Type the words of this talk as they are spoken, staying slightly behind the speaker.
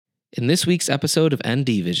In this week's episode of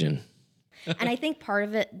NDVision. And I think part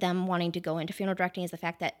of it, them wanting to go into funeral directing, is the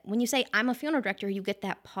fact that when you say, I'm a funeral director, you get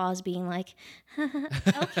that pause being like,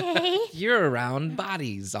 okay. You're around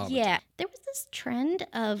bodies all the Yeah. time. There was this trend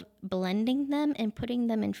of blending them and putting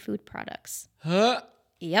them in food products. Huh?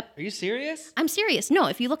 Yep. Are you serious? I'm serious. No,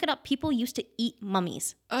 if you look it up, people used to eat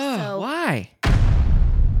mummies. Why?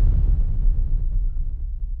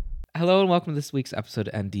 Hello and welcome to this week's episode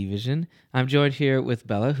of NDVision. I'm joined here with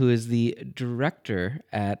Bella, who is the director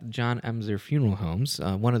at JW Embser Funeral Homes,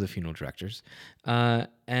 one of the funeral directors.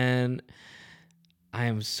 And I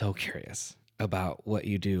am so curious about what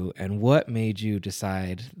you do and what made you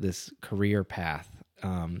decide this career path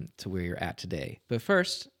to where you're at today. But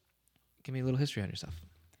first, give me a little history on yourself.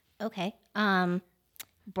 Okay. Born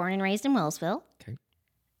and raised in Wellsville. Okay.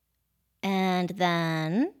 And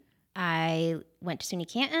then I went to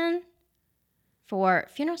SUNY Canton for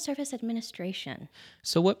funeral service administration.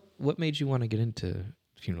 So what made you want to get into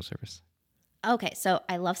funeral service? Okay, so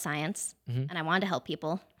I love science, and I wanted to help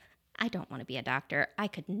people. I don't want to be a doctor. I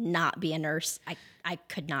could not be a nurse. I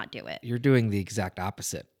could not do it. You're doing the exact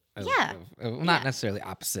opposite. Yeah. Not necessarily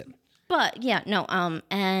opposite. But yeah, no.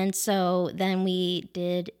 And so then we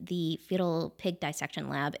did the fetal pig dissection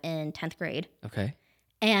lab in 10th grade. Okay.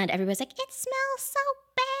 And everybody's like, it smells so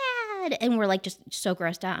bad. And we're like just so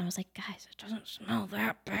grossed out. And I was like, guys, it doesn't smell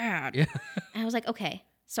that bad. Yeah. And I was like, okay,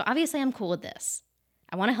 so obviously I'm cool with this.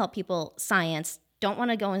 I want to help people, science, don't want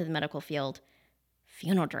to go into the medical field,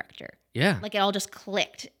 funeral director. Yeah. Like it all just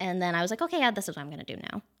clicked. And then I was like, okay, yeah, this is what I'm going to do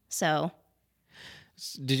now. So.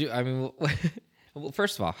 Did you, I mean, well,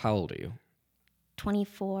 first of all, how old are you?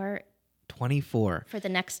 24. 24. For the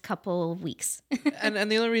next couple of weeks. and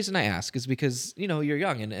the only reason I ask is because, you know, you're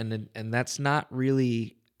young and that's not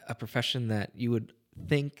really a profession that you would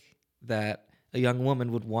think that a young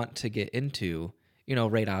woman would want to get into, you know,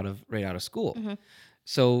 right out of school. Mm-hmm.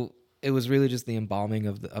 So it was really just the embalming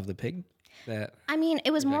of the pig that. I mean,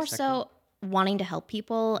 it was more so wanting to help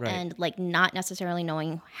people and like not necessarily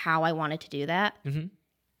knowing how I wanted to do that. Mm-hmm.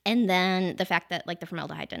 And then the fact that like the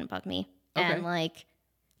formaldehyde didn't bug me and like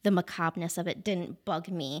the macabreness of it didn't bug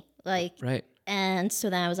me. Like, and so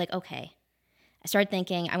then I was like, okay. I started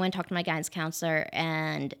thinking, I went and talked to my guidance counselor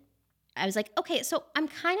and I was like, okay, so I'm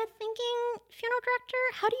kind of thinking funeral director.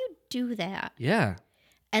 How do you do that? Yeah.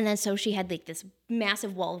 And then so she had like this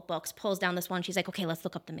massive wall of books, pulls down this one. She's like, okay, let's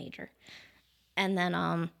look up the major. And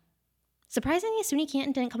then surprisingly, SUNY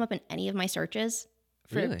Canton didn't come up in any of my searches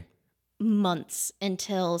for months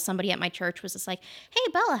until somebody at my church was just like,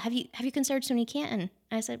 hey, Bella, have you considered SUNY Canton?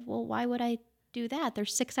 And I said, well, why would I do that? They're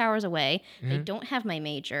 6 hours away. Mm-hmm. They don't have my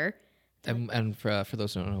major. And for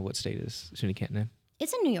those who don't know, what state is SUNY Canton in?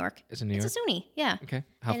 It's in New York. It's in New York? It's a SUNY, yeah. Okay.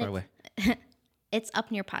 How far away? It's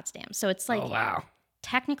up near Potsdam. So it's like,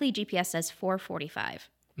 technically GPS says 4:45.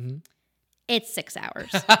 Mm-hmm. It's 6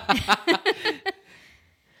 hours.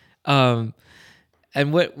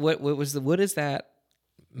 And what is that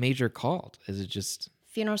major called? Is it just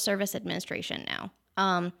funeral service administration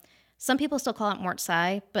now? Some people still call it Mort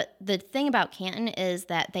Sci, but the thing about Canton is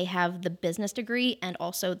that they have the business degree and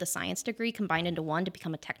also the science degree combined into one to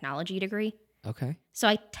become a technology degree. Okay. So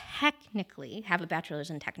I technically have a bachelor's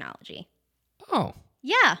in technology. Oh.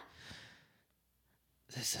 Yeah.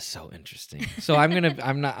 This is so interesting. So I'm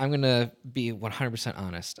gonna be 100%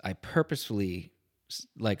 honest. I purposefully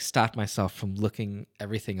stopped myself from looking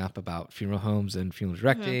everything up about funeral homes and funeral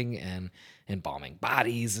directing and embalming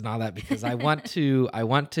bodies and all that because I want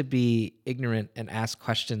to be ignorant and ask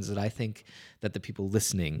questions that I think that the people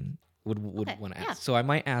listening would want to ask. Yeah. So I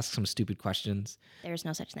might ask some stupid questions. There's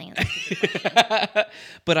no such thing as a stupid question.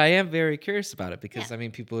 But I am very curious about it because I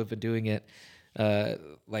mean people have been doing it.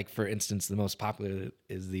 Like for instance, the most popular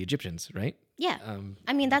is the Egyptians, right? Yeah.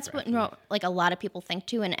 I mean, that's what like a lot of people think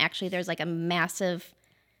too. And actually there's like a massive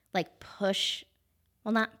like push,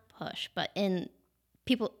 well, not push, but in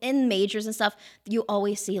people in majors and stuff, you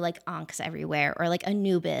always see like Ankhs everywhere or like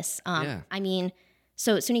Anubis. I mean,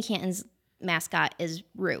 so SUNY Canton's mascot is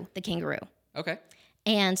Roo, the kangaroo. Okay.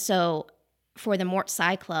 And so for the Mort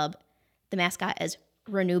Sci Club, the mascot is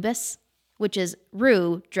Ranubis, which is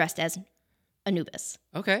Roo dressed as Anubis.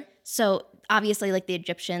 Okay. So obviously like the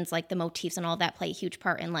Egyptians, like the motifs and all that play a huge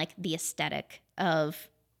part in like the aesthetic of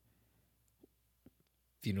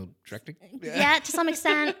funeral directing. Yeah, to some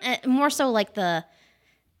extent. More so like the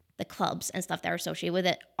clubs and stuff that are associated with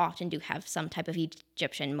it often do have some type of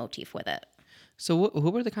Egyptian motif with it. So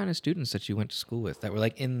who were the kind of students that you went to school with that were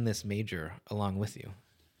like in this major along with you?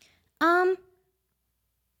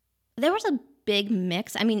 There was a big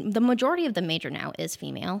mix. I mean, the majority of the major now is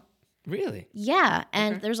female. Really? Yeah,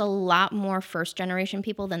 and there's a lot more first generation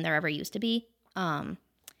people than there ever used to be. And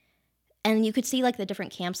you could see like the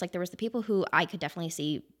different camps. Like there was the people who I could definitely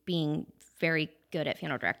see being very good at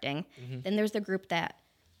funeral directing. Then there's the group that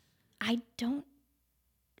I don't.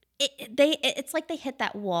 It's like they hit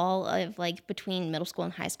that wall of like between middle school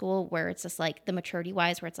and high school where it's just like the maturity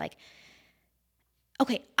wise where it's like,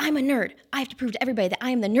 okay, I'm a nerd. I have to prove to everybody that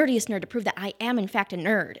I am the nerdiest nerd to prove that I am in fact a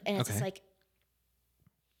nerd. And it's just like,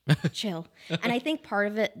 chill. And I think part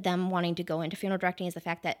of it, them wanting to go into funeral directing, is the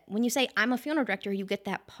fact that when you say I'm a funeral director, you get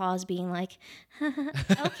that pause being like,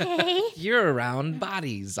 okay. You're around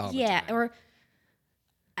bodies all the time. Yeah. Or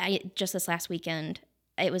just this last weekend,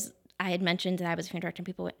 I had mentioned that I was a funeral director and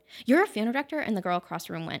people went, you're a funeral director? And the girl across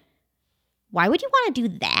the room went, why would you want to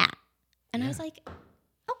do that? And I was like,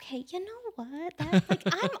 okay, you know what?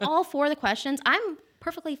 I'm all for the questions. I'm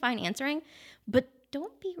perfectly fine answering, but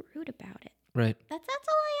don't be rude about it. Right. That's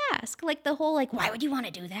all I ask. Like the whole like, why would you want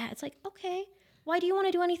to do that? It's like, okay, why do you want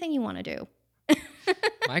to do anything you want to do?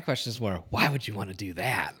 My questions were, why would you want to do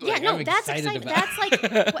that? Yeah, like, no, I'm that's exciting. That's like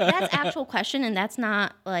that's actual question, and that's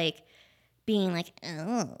not like being like,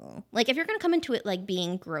 oh, like if you're gonna come into it like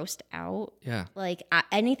being grossed out, yeah, like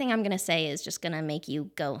anything I'm gonna say is just gonna make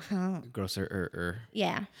you go, huh? Grosser.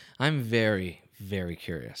 Yeah, I'm very, very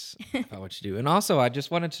curious about what you do, and also I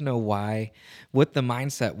just wanted to know what the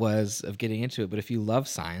mindset was of getting into it. But if you love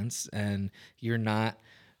science and you're not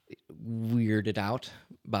weirded out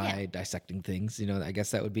by dissecting things, I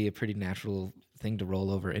guess that would be a pretty natural thing to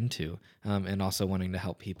roll over into, and also wanting to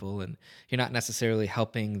help people, and you're not necessarily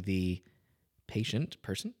helping the patient.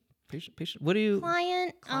 What do you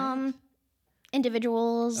client?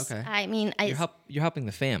 Individuals. Okay. I mean, you're helping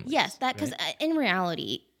the family. Yes, that because in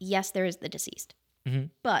reality, yes, there is the deceased,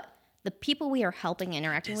 but the people we are helping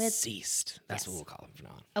interacting with. Deceased. That's what we'll call them from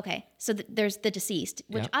now on. Okay, so there's the deceased,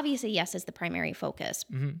 which obviously, yes, is the primary focus.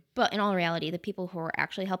 But in all reality, the people who are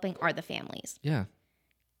actually helping are the families. Yeah.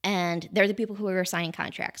 And they're the people who we're signing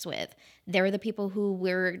contracts with. They're the people who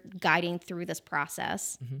we're guiding through this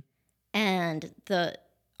process. And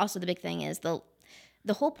also the big thing is the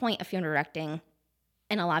whole point of funeral directing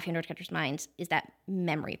in a lot of funeral directors' minds is that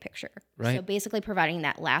memory picture. Right. So basically providing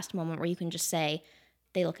that last moment where you can just say,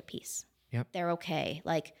 they look at peace. Yep. They're okay.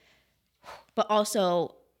 Like, but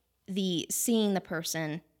also the seeing the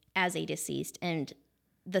person as a deceased and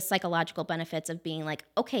the psychological benefits of being like,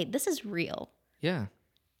 okay, this is real. Yeah.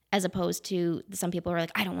 As opposed to some people who are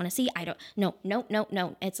like, I don't want to see. No.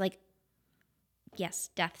 It's like, yes,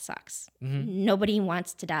 death sucks. Nobody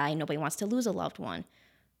wants to die. Nobody wants to lose a loved one.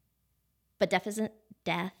 But death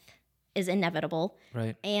is inevitable.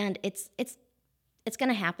 Right. And it's going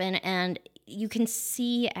to happen. And you can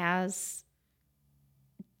see as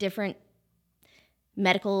different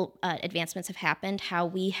medical advancements have happened, how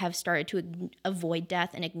we have started to avoid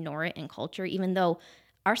death and ignore it in culture, even though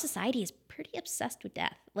our society is pretty obsessed with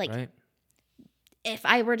death. Like, if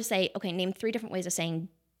I were to say, okay, name 3 different ways of saying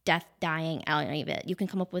death, dying, any of it, you can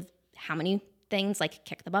come up with how many things? Like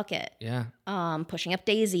kick the bucket. Yeah. Pushing up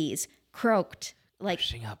daisies, croaked. Like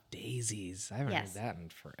pushing up daisies. I haven't heard that in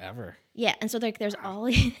forever. Yeah, and so like there's all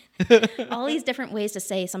these different ways to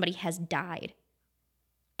say somebody has died.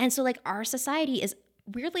 And so like our society is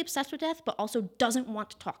weirdly obsessed with death, but also doesn't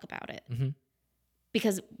want to talk about it.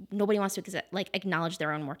 Because nobody wants to acknowledge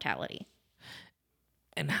their own mortality.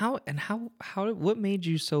 And what made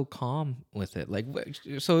you so calm with it? Like,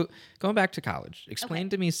 so going back to college, explain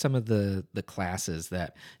to me some of the classes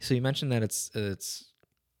so you mentioned that it's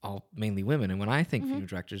all mainly women. And when I think funeral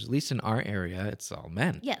directors, at least in our area, it's all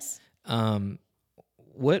men. Yes.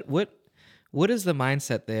 What is the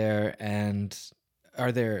mindset there? And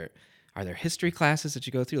are there history classes that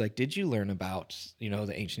you go through? Like, did you learn about,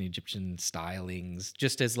 the ancient Egyptian stylings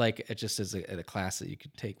just as a class that you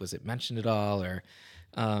could take? Was it mentioned at all? Or,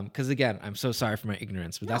 because again, I'm so sorry for my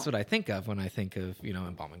ignorance, but that's what I think of when I think of,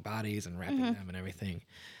 embalming bodies and wrapping them and everything.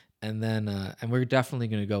 And then, and we're definitely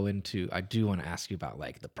going to go into, I do want to ask you about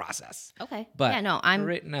like the process. Okay. But I'm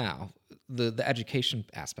right now, the education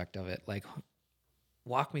aspect of it, like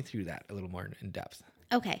walk me through that a little more in depth.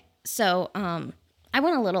 Okay. So, I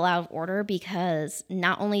went a little out of order because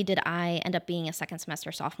not only did I end up being a second semester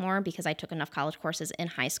sophomore because I took enough college courses in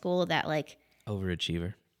high school that like...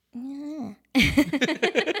 Overachiever. Yeah.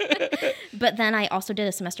 But then I also did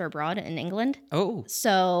a semester abroad in England. Oh.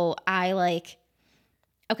 So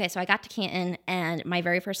so I got to Canton and my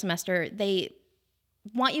very first semester, they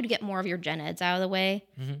want you to get more of your gen eds out of the way.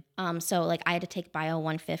 So like I had to take bio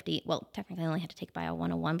 150. Well, technically I only had to take bio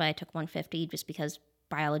 101, but I took 150 just because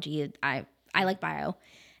biology, I like bio.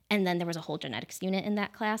 And then there was a whole genetics unit in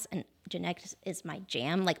that class, and genetics is my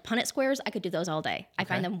jam. Like Punnett squares, I could do those all day. I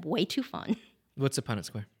find them way too fun. What's a Punnett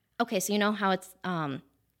square? Okay, so you know how it's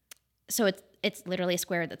so it's literally a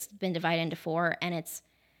square that's been divided into 4, and it's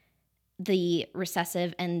the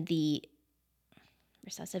recessive and the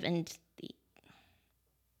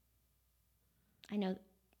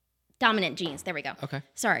dominant genes. There we go. Okay.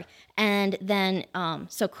 Sorry. And then,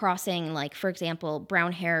 so crossing, like, for example,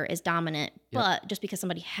 brown hair is dominant, but just because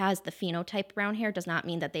somebody has the phenotype brown hair does not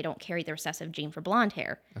mean that they don't carry the recessive gene for blonde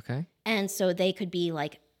hair. Okay. And so they could be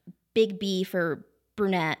like big B for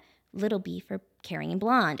brunette, little b for carrying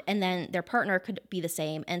blonde. And then their partner could be the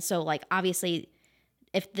same. And so, like, obviously,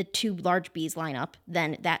 if the 2 large B's line up,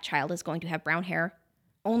 then that child is going to have brown hair,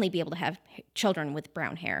 only be able to have children with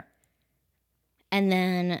brown hair. And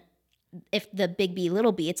then if the big B,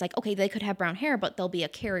 little b, it's like, okay, they could have brown hair, but they'll be a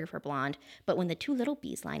carrier for blonde. But when the 2 little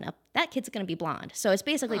b's line up, that kid's going to be blonde. So it's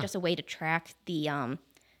basically just a way to track the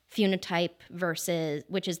phenotype versus,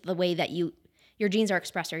 which is the way that your genes are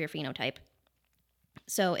expressed or your phenotype.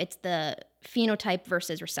 So it's the phenotype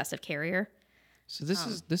versus recessive carrier. So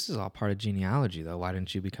this is all part of genealogy, though. Why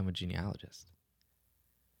didn't you become a genealogist?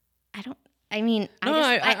 I'm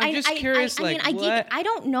just curious. I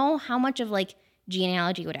don't know how much of like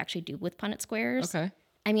genealogy would actually do with Punnett squares. Okay.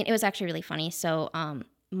 I mean, it was actually really funny. So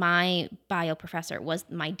my bio professor was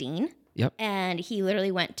my dean. Yep. And he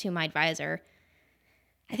literally went to my advisor,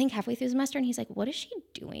 I think halfway through the semester, and he's like, "What is she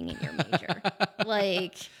doing in your major?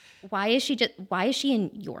 Like, why is she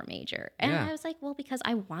in your major?" And I was like, "Well, because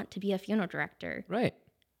I want to be a funeral director." Right.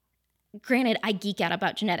 Granted, I geek out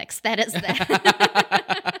about genetics. That is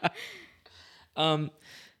that.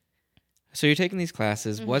 So you're taking these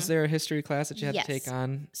classes. Was there a history class that you had to take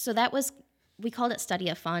on? So that was, we called it study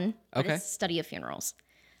of fun, but it's study of funerals.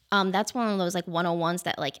 That's one of those like 101s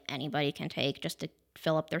that like anybody can take just to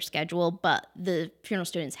fill up their schedule, but the funeral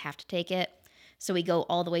students have to take it. So we go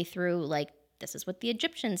all the way through like, this is what the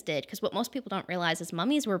Egyptians did. Because what most people don't realize is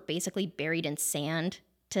mummies were basically buried in sand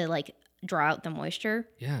to like draw out the moisture.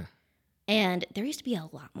 Yeah. And there used to be a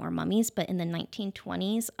lot more mummies, but in the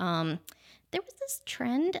 1920s, there was this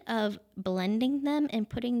trend of blending them and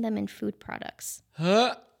putting them in food products.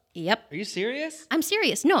 Huh? Yep. Are you serious? I'm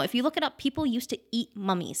serious. No, if you look it up, people used to eat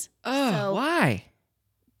mummies. Oh, why?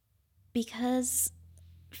 Because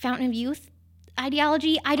Fountain of Youth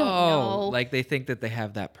ideology, I don't know. Like they think that they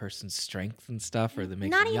have that person's strength and stuff, or they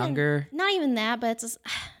make them younger. Not even that, but it's just,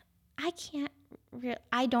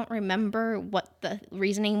 I don't remember what the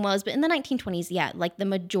reasoning was, but in the 1920s, yeah, like the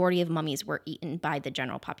majority of mummies were eaten by the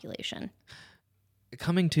general population.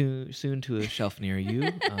 Coming soon to a shelf near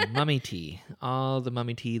you, mummy tea. All the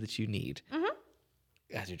mummy tea that you need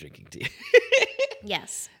as you're drinking tea.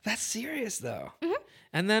 Yes. That's serious, though. Mm-hmm.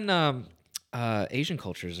 And then Asian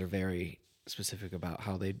cultures are very specific about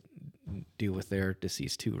how they deal with their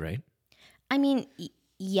deceased too, right? I mean,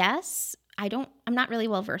 yes. I'm not really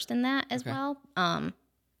well versed in that as well.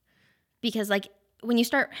 Because like when you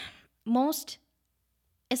start,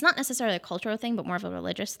 it's not necessarily a cultural thing, but more of a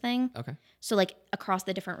religious thing. Okay. So like across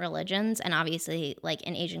the different religions, and obviously like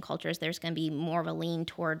in Asian cultures, there's going to be more of a lean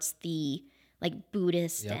towards the like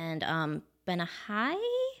Buddhist and Benahai.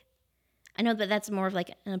 I know that that's more of like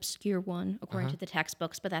an obscure one according to the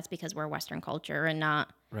textbooks, but that's because we're a Western culture and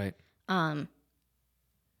not right.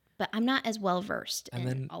 But I'm not as well versed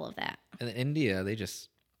in all of that. In India, they just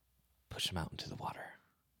push them out into the water,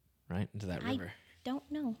 right? Into that river. I don't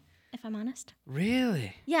know, if I'm honest.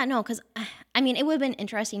 Really? Yeah, no, because, I mean, it would have been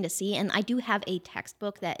interesting to see. And I do have a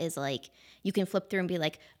textbook that is like, you can flip through and be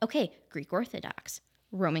like, okay, Greek Orthodox,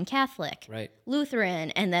 Roman Catholic,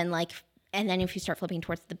 Lutheran. And then if you start flipping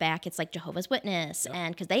towards the back, it's like Jehovah's Witness. Yep.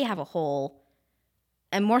 And because they have a whole...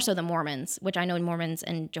 And more so the Mormons, which I know Mormons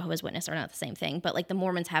and Jehovah's Witness are not the same thing, but like the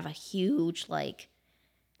Mormons have a huge, like,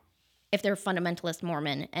 if they're fundamentalist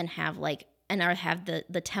Mormon and have like, and have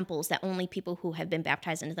the temples that only people who have been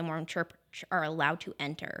baptized into the Mormon church are allowed to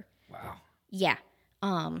enter. Wow. Yeah.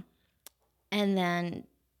 And then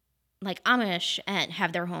like Amish and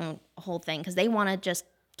have their whole thing because they want to just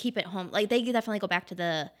keep it home. Like they definitely go back to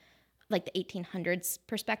the 1800s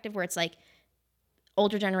perspective where it's like,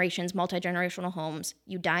 older generations, multi-generational homes,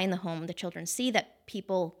 you die in the home, the children see that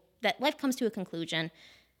life comes to a conclusion.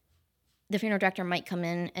 The funeral director might come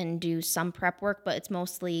in and do some prep work, but it's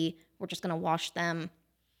mostly we're just going to wash them,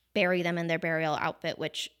 bury them in their burial outfit,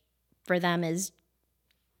 which for them is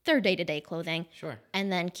their day-to-day clothing. Sure. And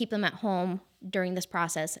then keep them at home during this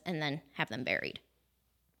process and then have them buried.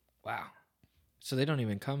 Wow. So they don't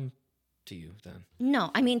even come to you then?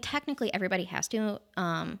 No. I mean, technically everybody has to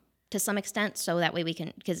some extent, so that way we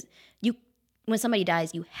can, because when somebody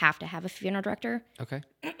dies, you have to have a funeral director. Okay.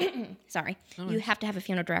 Sorry. No You worries. have to have a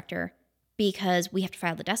funeral director because we have to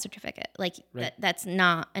file the death certificate. Like Right. that's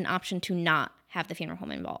not an option to not have the funeral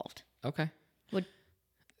home involved. Okay. Would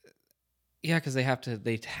Yeah, because they have to.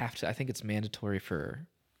 I think it's mandatory for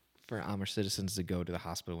Amish citizens to go to the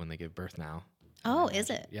hospital when they give birth now. Oh, is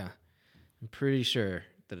it? Yeah, I'm pretty sure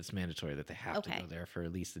that it's mandatory that they have to Okay. go there for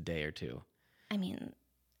at least a day or two. I mean,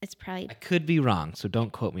 it's probably I could be wrong, so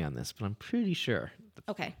don't quote me on this, but I'm pretty sure.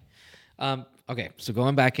 okay. Okay, so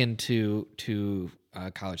going back into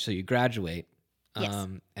college, so you graduate, Yes.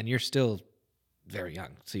 and you're still very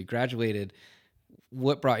young. So you graduated.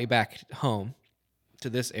 What brought you back home to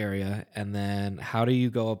this area, and then how do you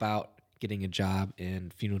go about getting a job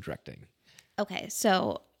in funeral directing? Okay,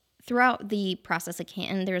 so throughout the process at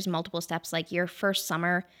Canton, there's multiple steps. Like your first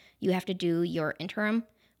summer, you have to do your interim,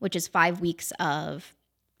 which is 5 weeks of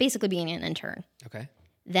basically being an intern. Okay.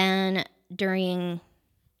 Then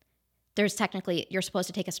there's technically, you're supposed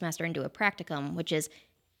to take a semester and do a practicum, which is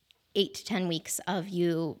 8 to 10 weeks of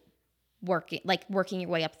you working your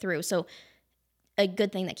way up through. So a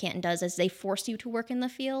good thing that Canton does is they force you to work in the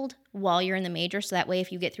field while you're in the major. So that way,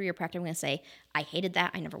 if you get through your practicum and say, I hated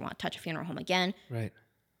that, I never want to touch a funeral home again. Right.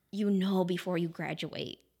 You know before you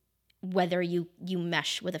graduate whether you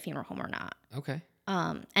mesh with a funeral home or not. Okay.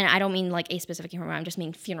 And I don't mean like a specific funeral home. I'm just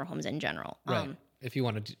mean funeral homes in general. Right. If you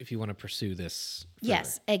want to pursue this. Further.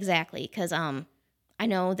 Yes, exactly. Because I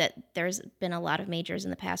know that there's been a lot of majors in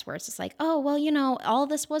the past where it's just like, oh, well, all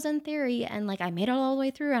this was in theory, and like I made it all the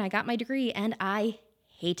way through, and I got my degree, and I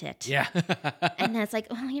hate it. Yeah. And that's like,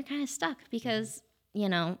 well, you're kind of stuck because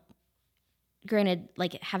granted,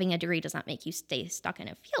 like having a degree does not make you stay stuck in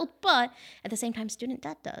a field, but at the same time, student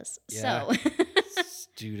debt does. Yeah. So.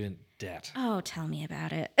 Student debt. Oh, tell me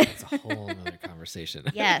about it. That's a whole other conversation.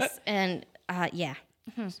 Yes, and yeah.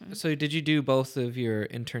 So did you do both of your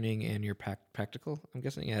interning and your practical? I'm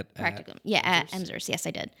guessing at Practicum. Yeah, at Emser's. Yes,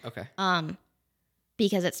 I did. Okay.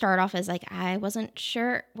 Because it started off as like I wasn't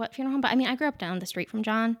sure what funeral home, but I mean I grew up down the street from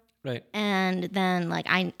John. Right. And then like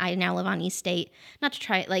I now live on East State. Not to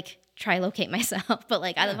try locate myself, but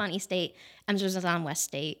like I live on East State. Emser's is on West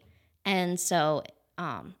State. And so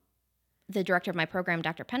the director of my program,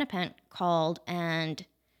 Dr. Penapent, called and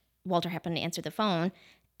Walter happened to answer the phone,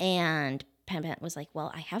 and Penapent was like,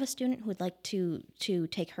 well, I have a student who would like to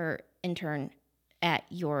take her intern at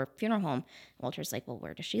your funeral home. Walter's like, well,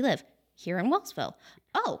 where does she live? Here in Wellsville.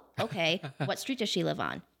 Oh, okay. What street does she live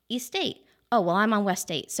on? East State. Oh, well, I'm on West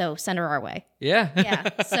State, so send her our way. Yeah.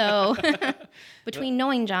 Yeah. So between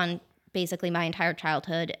knowing John basically my entire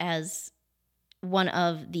childhood as one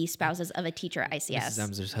of the spouses of a teacher at ICS. Mrs.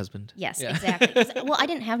 Emser's husband. Yes, Yeah. Exactly. Well, I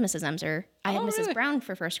didn't have Mrs. Emser. I had Mrs. Really? Brown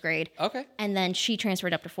for first grade. Okay. And then she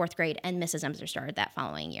transferred up to fourth grade, and Mrs. Emser started that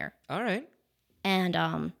following year. All right. And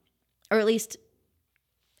or at least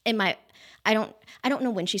in my, I don't know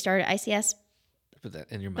when she started at ICS. Put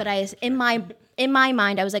that in your mind. But in my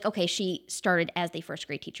mind, I was like, okay, she started as the first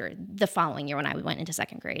grade teacher the following year when I went into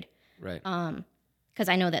second grade. Right. Because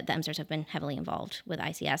I know that the Emsers have been heavily involved with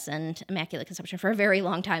ICS and Immaculate Conception for a very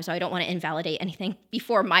long time, so I don't want to invalidate anything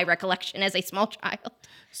before my recollection as a small child.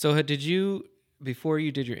 So before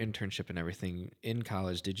you did your internship and everything in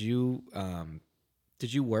college, did you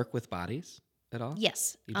work with bodies at all?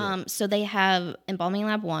 Yes. You did? So they have Embalming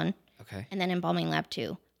Lab 1 Okay. and then Embalming Lab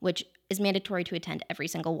 2, which is mandatory to attend every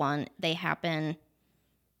single one. They happen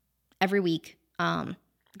every week.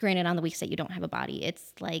 Granted, on the weeks that you don't have a body,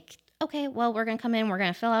 it's like, okay, well, we're going to come in, we're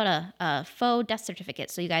going to fill out a faux death certificate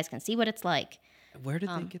so you guys can see what it's like. Where did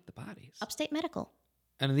they get the bodies? Upstate Medical.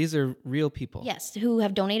 And these are real people. Yes, who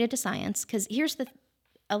have donated to science. Because here's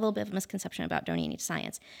a little bit of a misconception about donating to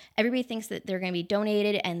science. Everybody thinks that they're going to be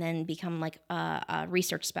donated and then become like a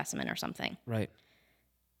research specimen or something. Right.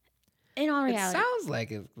 In all It reality, sounds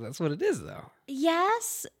like that's what it is, though.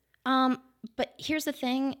 yes. But here's the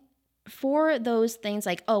thing. For those things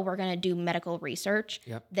like, oh, we're going to do medical research,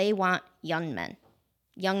 Yep. They want young men,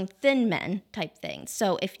 young, thin men type things.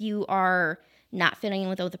 So if you are not fitting in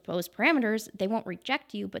with those parameters, they won't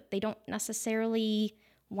reject you, but they don't necessarily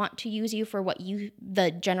want to use you for what the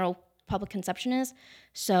general public conception is.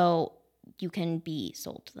 So you can be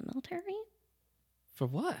sold to the military. For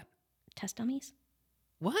what? Test dummies.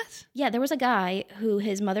 What? Yeah, there was a guy who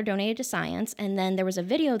his mother donated to science, and then there was a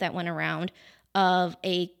video that went around of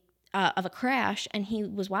a crash, and he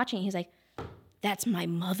was watching. He's like, "That's my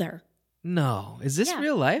mother." No. Is this Yeah,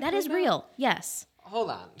 real life? That is real. Yes. Oh hold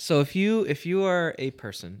on. So if you are a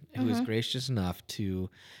person who is gracious enough to,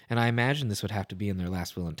 and I imagine this would have to be in their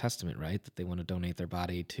last will and testament, right? That they want to donate their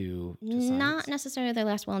body to science? Not necessarily their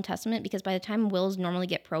last will and testament, because by the time wills normally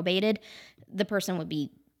get probated, the person would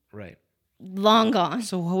be right. long gone.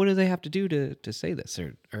 So what do they have to do to say this,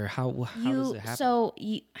 or how does it happen? So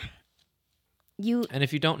you and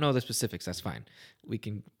if you don't know the specifics, that's fine. We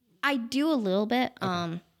can. I do a little bit,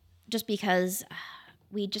 just because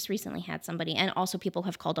we just recently had somebody, and also people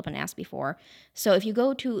have called up and asked before. So if you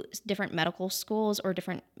go to different medical schools or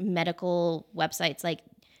different medical websites, like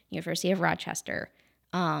University of Rochester,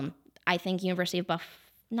 I think University of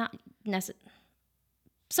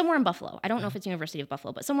somewhere in Buffalo. I don't know if it's University of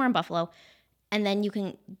Buffalo, but somewhere in Buffalo. And then you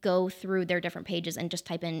can go through their different pages and just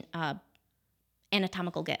type in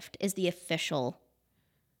anatomical gift is the official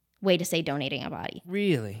way to say donating a body.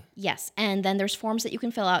 Really? Yes. And then there's forms that you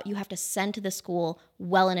can fill out. You have to send to the school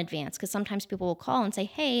well in advance, because sometimes people will call and say,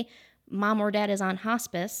 hey, mom or dad is on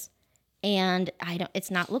hospice and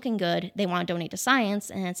it's not looking good. They want to donate to science.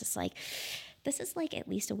 And it's just like, this is like at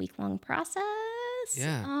least a week-long process.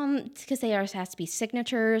 Yeah. Because there has to be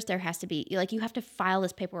signatures. There has to be, like, you have to file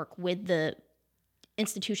this paperwork with the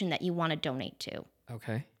institution that you want to donate to.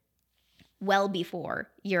 Okay. Well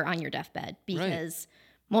before you're on your deathbed, because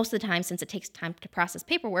most of the time, since it takes time to process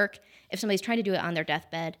paperwork, if somebody's trying to do it on their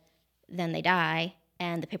deathbed, then they die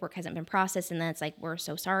and the paperwork hasn't been processed, and then it's like, we're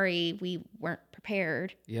so sorry, we weren't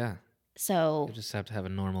prepared. Yeah. So you just have to have a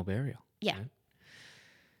normal burial. Yeah. Right?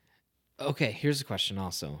 Okay, here's a question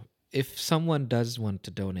also. If someone does want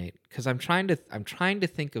to donate, because I'm trying to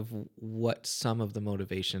think of what some of the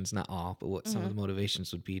motivations, not all, but what some of the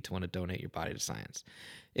motivations would be to want to donate your body to science.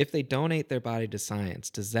 If they donate their body to science,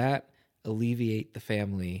 does that alleviate the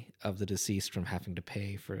family of the deceased from having to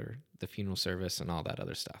pay for the funeral service and all that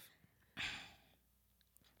other stuff?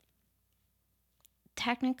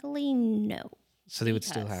 Technically, no. So they would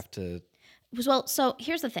still have to... Well, so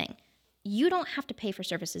here's the thing. You don't have to pay for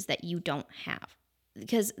services that you don't have.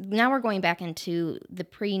 Because now we're going back into the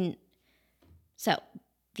So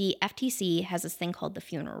the FTC has this thing called the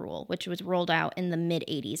funeral rule, which was rolled out in the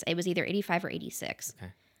mid-'80s. It was either 85 or 86.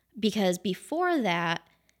 Okay. Because before that,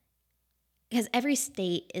 because every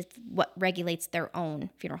state is what regulates their own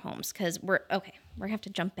funeral homes. Because we're going to have to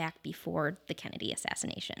jump back before the Kennedy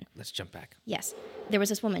assassination. Let's jump back. Yes. There was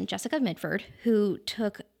this woman, Jessica Mitford, who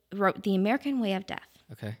wrote The American Way of Death.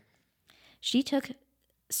 Okay. She took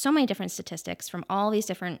so many different statistics from all these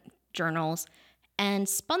different journals and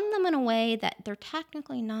spun them in a way that they're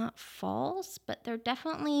technically not false, but they're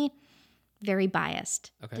definitely very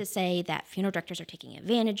biased to say that funeral directors are taking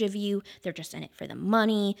advantage of you. They're just in it for the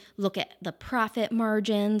money. Look at the profit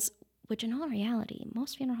margins, which in all reality,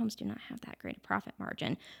 most funeral homes do not have that great a profit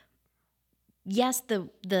margin. Yes,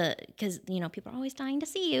 because, people are always dying to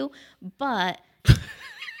see you, but...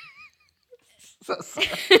 So sorry.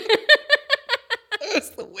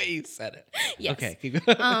 That's the way you said it. Yes. Okay, keep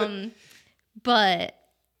going. But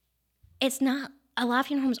it's not... A lot of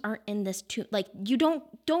funeral homes aren't in this too. Like, you don't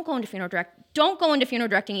go into funeral Don't go into funeral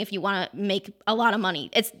directing if you want to make a lot of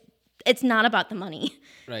money. It's not about the money.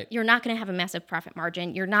 Right. You're not going to have a massive profit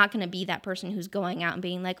margin. You're not going to be that person who's going out and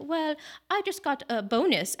being like, well, I just got a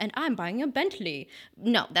bonus and I'm buying a Bentley.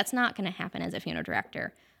 No, that's not going to happen as a funeral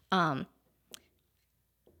director.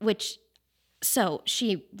 So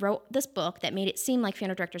she wrote this book that made it seem like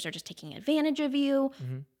funeral directors are just taking advantage of you.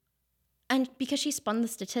 Mm-hmm. And because she spun the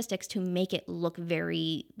statistics to make it look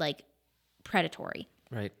very, predatory.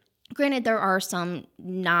 Right. Granted, there are some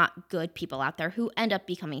not good people out there who end up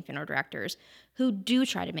becoming funeral directors who do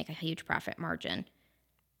try to make a huge profit margin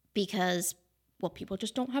because, people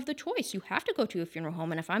just don't have the choice. You have to go to a funeral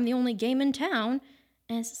home, and if I'm the only game in town,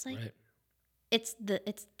 and it's just like, right. It's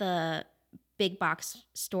the big box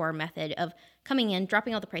store method of coming in,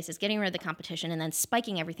 dropping all the prices, getting rid of the competition, and then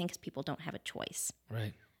spiking everything because people don't have a choice.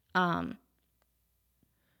 Right.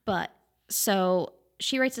 But so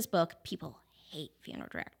she writes this book. People hate funeral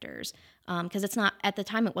directors because it's not, at the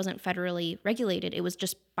time it wasn't federally regulated. It was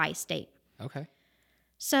just by state. Okay.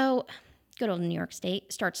 So good old New York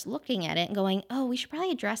State starts looking at it and going, oh, we should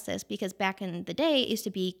probably address this because back in the day it used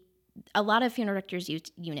to be a lot of funeral directors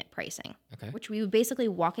used unit pricing, which we would basically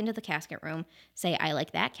walk into the casket room, say, I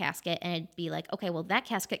like that casket, and it'd be like, okay, well, that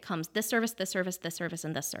casket comes this service, this service, this service,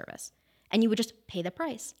 and this service. And you would just pay the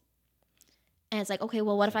price. And it's like, okay,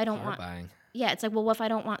 well, what if I don't want... buying. Yeah, it's like, well, what if I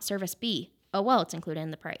don't want service B? Oh, well, it's included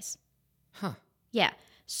in the price. Huh. Yeah.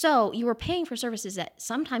 So you were paying for services that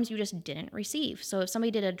sometimes you just didn't receive. So if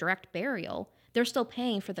somebody did a direct burial, they're still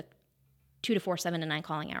paying for the 2 to 4, 7 to 9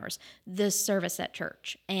 calling hours, this service at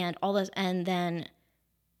church, and all this, and then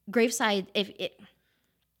graveside,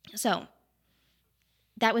 So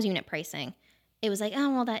that was unit pricing. It was like, oh,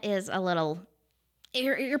 well, that is a little,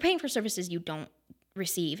 you're paying for services you don't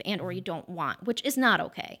receive and or you don't want, which is not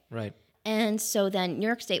okay. Right. And so then New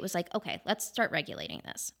York State was like, okay, let's start regulating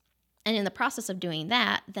this. And in the process of doing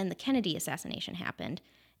that, then the Kennedy assassination happened.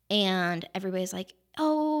 And everybody's like,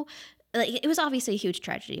 oh, like, it was obviously a huge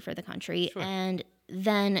tragedy for the country. Sure. And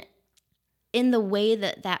then in the way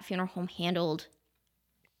that that funeral home handled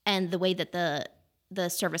and the way that the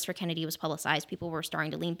service for Kennedy was publicized, people were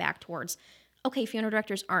starting to lean back towards, okay, funeral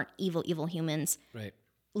directors aren't evil humans. Right.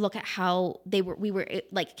 Look at how we were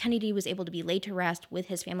like, Kennedy was able to be laid to rest with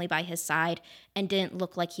his family by his side and didn't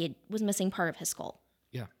look like was missing part of his skull.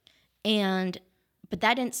 Yeah. But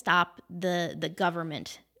that didn't stop the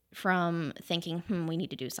government from thinking, we need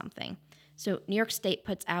to do something. So New York State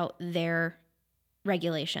puts out their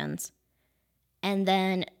regulations, and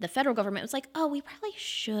then the federal government was like, oh, we probably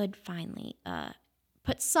should finally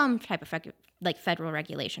put some type of federal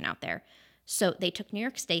regulation out there. So they took New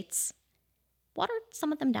York State's, watered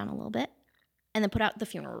some of them down a little bit, and then put out the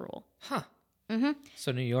funeral rule. Huh. Mm-hmm.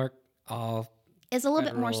 So New York, is a little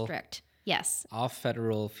bit more strict. Yes. All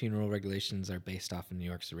federal funeral regulations are based off of New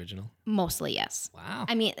York's original? Mostly, yes. Wow.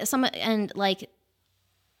 I mean, the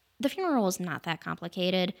funeral rule is not that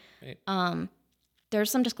complicated. Right.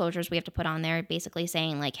 There's some disclosures we have to put on there basically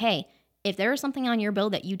saying, like, hey, if there is something on your bill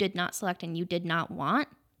that you did not select and you did not want,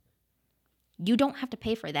 you don't have to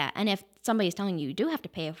pay for that. And if somebody's telling you do have to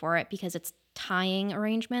pay for it because it's tying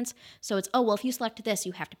arrangements, so it's, oh, well, if you select this,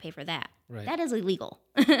 you have to pay for that. Right. That is illegal.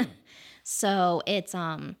 So it's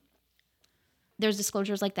there's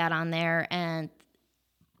disclosures like that on there, and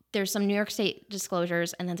there's some New York State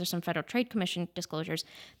disclosures, and then there's some Federal Trade Commission disclosures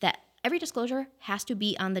that every disclosure has to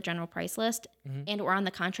be on the general price list and or on the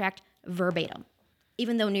contract verbatim.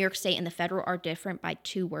 Even though New York State and the federal are different by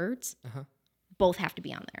 2 words, both have to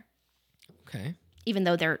be on there. Okay. Even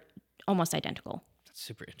though they're almost identical. That's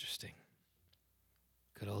super interesting.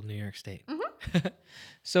 Good old New York State. Mm-hmm.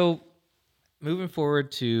 So moving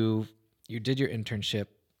forward to, you did your internship.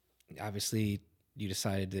 Obviously, you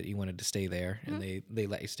decided that you wanted to stay there, and they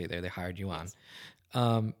let you stay there. They hired you on.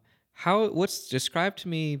 Describe to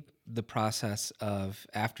me the process of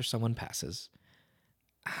after someone passes.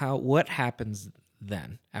 What happens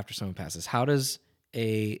then after someone passes? How does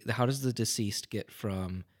the deceased get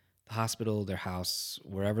from the hospital, their house,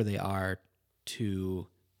 wherever they are, to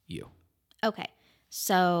you? Okay,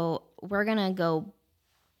 so we're gonna go,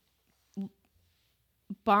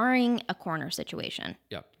 barring a coroner situation.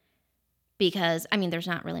 Yep. Because, I mean, there's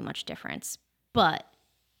not really much difference. But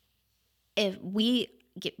if we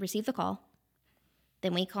receive the call,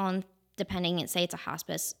 then we call in, depending, and say it's a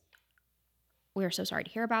hospice. We're so sorry to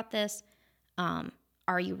hear about this.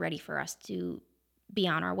 Are you ready for us to be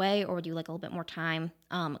on our way, or would you like a little bit more time?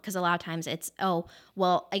 Because a lot of times it's, oh,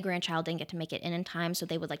 well, a grandchild didn't get to make it in time, so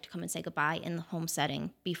they would like to come and say goodbye in the home setting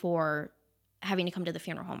before having to come to the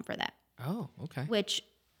funeral home for that. Oh, okay. Which,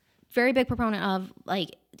 very big proponent of,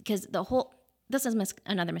 like, because this is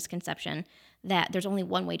another misconception that there's only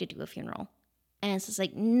one way to do a funeral. And it's just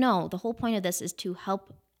like, no, the whole point of this is to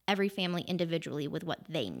help every family individually with what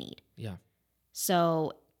they need. Yeah.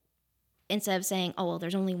 So instead of saying, oh, well,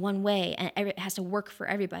 there's only one way and it has to work for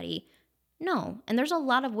everybody. No. And there's a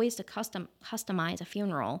lot of ways to customize a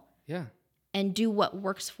funeral. Yeah. And do what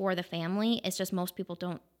works for the family. It's just most people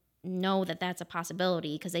don't know that that's a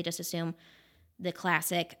possibility because they just assume the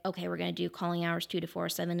classic, okay, we're going to do calling hours 2 to 4,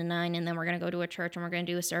 7 to 9, and then we're going to go to a church and we're going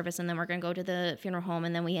to do a service, and then we're going to go to the funeral home,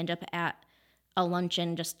 and then we end up at a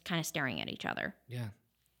luncheon just kind of staring at each other. Yeah.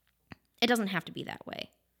 It doesn't have to be that way.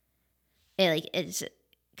 It's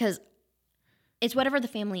because it's whatever the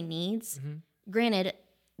family needs. Mm-hmm. Granted,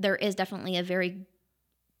 there is definitely a very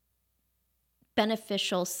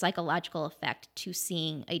beneficial psychological effect to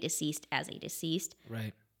seeing a deceased as a deceased.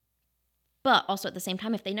 Right. But also at the same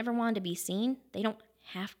time, if they never wanted to be seen, they don't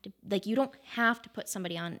have to, like, you don't have to put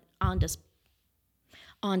somebody on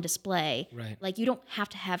display. Right. Like, you don't have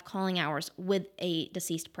to have calling hours with a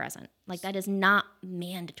deceased present. Like, that is not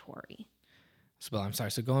mandatory. So, I'm sorry.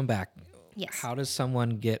 So going back, yes. How does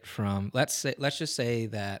someone get from, let's just say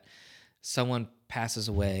that someone passes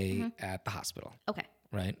away at the hospital. Okay.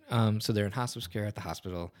 Right. So they're in hospice care at the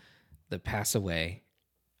hospital. They pass away.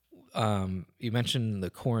 You mentioned the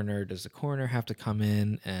coroner. Does the coroner have to come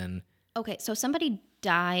in and? Okay, so somebody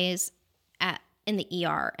dies in the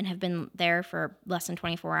ER and have been there for less than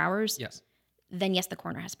 24 hours. Yes. Then yes, the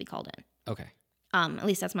coroner has to be called in. Okay. At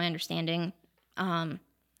least that's my understanding.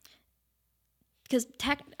 Because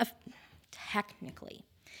technically,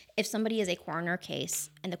 if somebody is a coroner case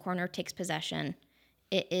and the coroner takes possession,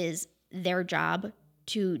 it is their job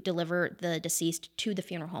to deliver the deceased to the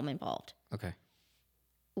funeral home involved. Okay.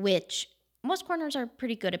 Which most coroners are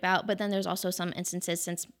pretty good about, but then there's also some instances,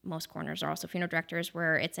 since most coroners are also funeral directors,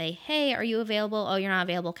 where it's a, hey, are you available? Oh, you're not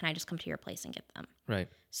available. Can I just come to your place and get them? Right.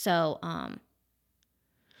 So,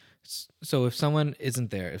 so if someone isn't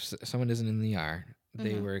there, if someone isn't in the ER,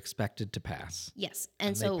 they Mhm. were expected to pass. Yes.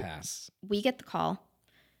 And so they pass. we get the call.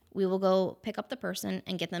 We will go pick up the person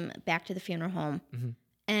and get them back to the funeral home. Mhm.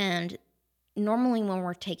 And normally when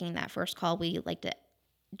we're taking that first call, we like to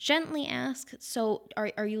gently ask, so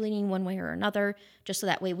are you leaning one way or another? Just so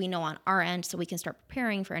that way we know on our end, so we can start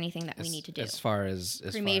preparing for anything that we need to do. As far as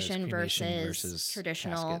cremation versus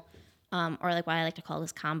traditional. casket. Or like what I like to call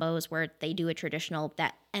this combos, where they do a traditional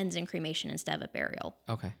that ends in cremation instead of a burial.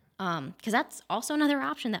 Okay. Because that's also another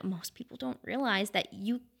option that most people don't realize, that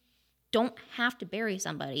you don't have to bury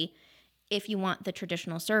somebody if you want the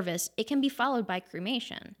traditional service. It can be followed by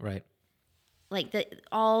cremation. Right. Like,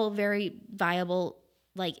 all very viable.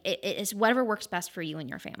 Like, it is whatever works best for you and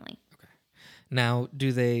your family. Okay. Now,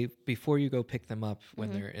 do they, before you go pick them up when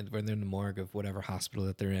Mm-hmm. they're in the morgue of whatever hospital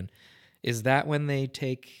that they're in, is that when they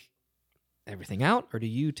take everything out, or do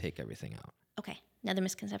you take everything out? Okay, another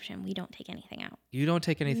misconception. We don't take anything out. You don't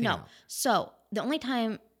take anything out? No. So the only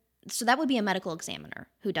time, so that would be a medical examiner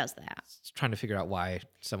who does that. Just trying to figure out why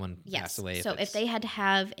someone passed away. So if they had to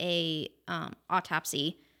have a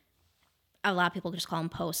autopsy, a lot of people just call them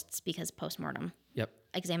posts, because postmortem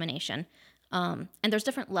examination. And there's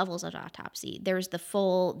different levels of autopsy. There's the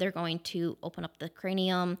full, they're going to open up the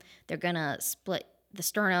cranium, they're going to split the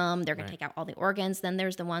sternum, they're going to take out all the organs. Then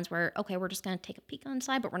there's the ones where, okay, we're just going to take a peek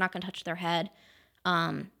inside, but we're not going to touch their head.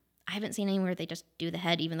 I haven't seen anywhere they just do the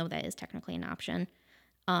head, even though that is technically an option.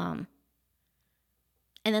 And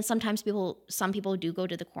then sometimes some people do go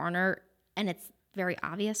to the coroner, and it's very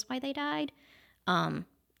obvious why they died,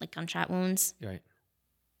 like gunshot wounds. Right.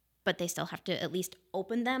 But they still have to at least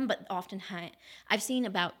open them. But often I've seen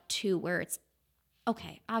about 2 where it's,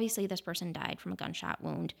 okay, obviously this person died from a gunshot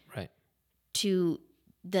wound. Right. To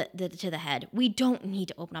the head. We don't need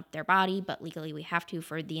to open up their body, but legally we have to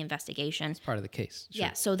for the investigation. It's part of the case. Sure.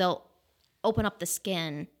 Yeah, so they'll open up the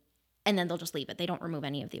skin, and then they'll just leave it. They don't remove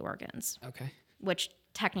any of the organs. Okay. Which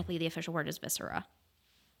technically the official word is viscera.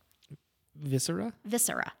 Viscera?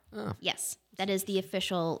 Viscera. Oh. Yes, that is the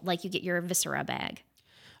official, like you get your viscera bag.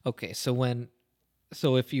 Okay, so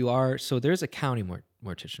if you are, so there's a county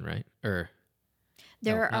mortician, right? Or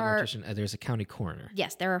there's a county coroner.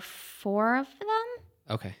 Yes, there are 4 of them.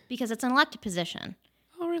 Okay. Because it's an elected position.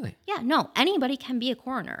 Oh, really? Yeah, no, anybody can be a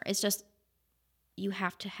coroner. It's just you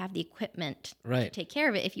have to have the equipment to take care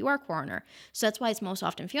of it if you are a coroner. So that's why it's most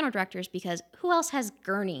often funeral directors, because who else has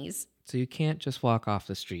gurneys? So you can't just walk off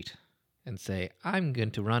the street and say, I'm going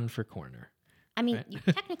to run for coroner. I mean, you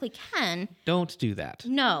technically can. Don't do that.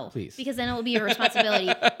 No, please. Because then it will be your responsibility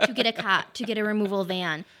to get a cot, to get a removal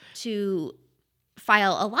van, to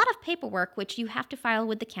file a lot of paperwork, which you have to file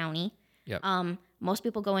with the county. Yep. Most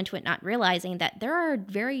people go into it not realizing that there are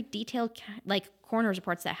very detailed, like, coroner's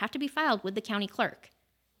reports that have to be filed with the county clerk.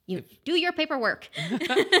 You do your paperwork.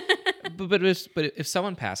 but if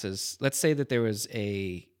someone passes, let's say that there was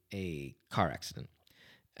a car accident,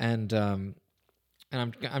 and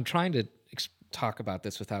I'm trying to talk about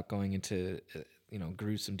this without going into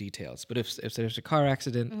gruesome details. But if there's a car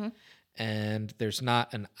accident and there's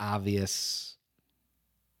not an obvious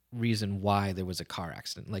reason why there was a car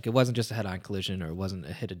accident, like it wasn't just a head-on collision or it wasn't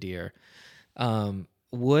a hit a deer,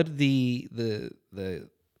 would the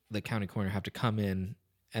county coroner have to come in,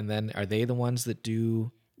 and then are they the ones that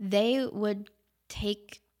do? They would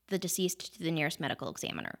take the deceased to the nearest medical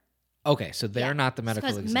examiner. Okay, so they're not the medical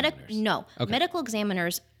examiners. Medical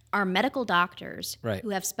examiners are medical doctors right. who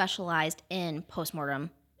have specialized in postmortem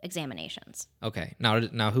examinations. Okay.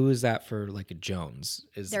 Now who is that for, like, a Jones?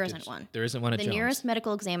 There isn't one. There isn't one at Jones? The nearest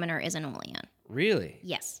medical examiner is in Olean. Really?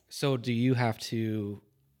 Yes. So do you have to,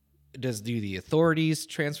 do the authorities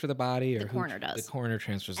transfer the body? Or the coroner does. The coroner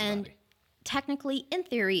transfers the body. Technically, in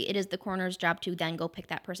theory, it is the coroner's job to then go pick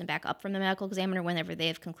that person back up from the medical examiner whenever they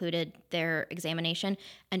have concluded their examination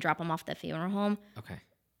and drop them off at the funeral home. Okay.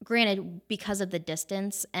 Granted, because of the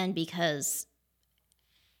distance and because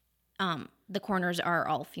the coroners are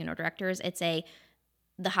all funeral directors, the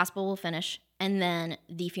hospital will finish and then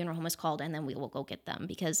the funeral home is called and then we will go get them,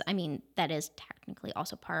 because, I mean, that is technically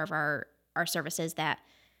also part of our services, that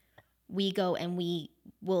we go and we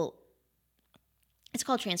will, it's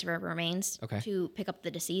called transfer of remains, to pick up the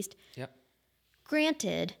deceased. Yep.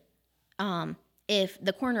 Granted, if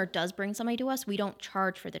the coroner does bring somebody to us, we don't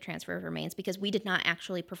charge for the transfer of remains because we did not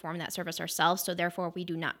actually perform that service ourselves. So therefore, we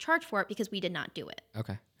do not charge for it because we did not do it.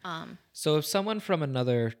 Okay. So if someone from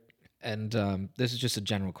another, and this is just a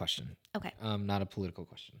general question, Okay. not a political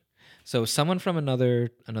question. So someone from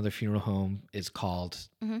another funeral home is called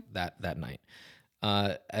that night,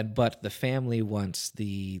 but the family wants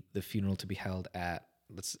the funeral to be held at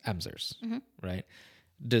Emser's, right?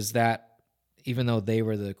 Does that, even though they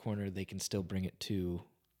were the coroner, they can still bring it to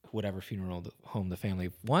whatever funeral home the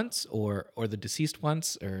family wants, or the deceased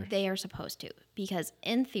wants, or they are supposed to, because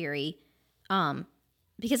in theory,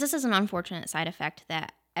 because this is an unfortunate side effect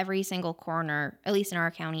that every single coroner, at least in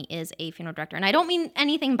our county, is a funeral director, and I don't mean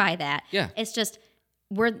anything by that. Yeah, it's just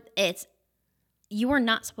you are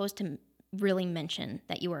not supposed to really mention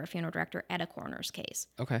that you are a funeral director at a coroner's case.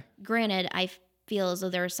 Okay. Granted, I feel as though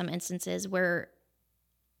there are some instances where,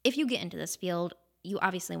 if you get into this field, you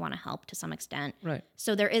obviously want to help to some extent. Right.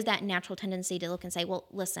 So there is that natural tendency to look and say, well,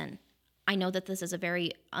 listen, I know that this is a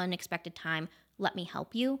very unexpected time. Let me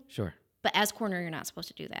help you. Sure. But as coroner, you're not supposed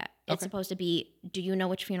to do that. Okay. It's supposed to be, do you know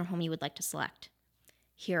which funeral home you would like to select?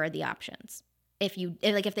 Here are the options.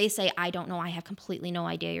 If they say, I don't know, I have completely no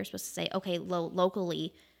idea, you're supposed to say, okay,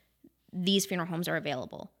 locally, these funeral homes are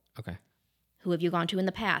available. Okay. Who have you gone to in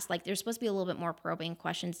the past? Like, there's supposed to be a little bit more probing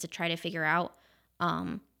questions to try to figure out,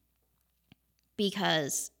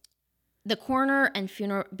 because the coroner and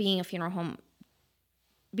being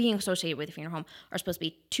associated with a funeral home are supposed to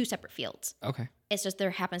be two separate fields. Okay. It's just there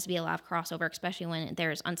happens to be a lot of crossover, especially when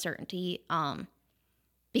there's uncertainty,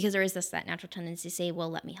 because there is that natural tendency to say, well,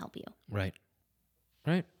 let me help you. Right.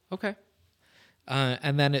 Okay.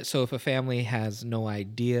 And then so if a family has no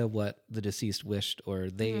idea what the deceased wished, or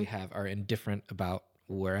they are indifferent about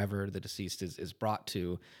wherever the deceased is brought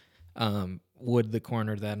to, would the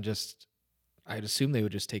coroner then I'd assume they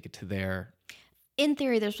would just take it to their... In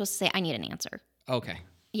theory, they're supposed to say, I need an answer. Okay.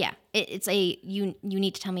 Yeah. It's you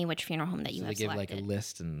need to tell me which funeral home that you have selected. They give like a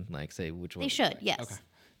list and like say which one. They should, yes.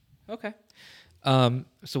 Okay.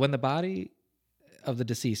 So when the body of the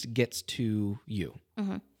deceased gets to you,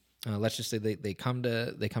 let's just say they come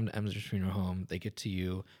to Emser's Funeral Home, they get to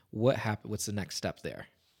you, what's the next step there?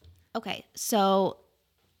 Okay, so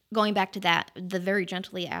going back to that, the very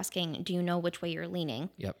gently asking, do you know which way you're leaning?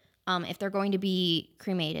 Yep. If they're going to be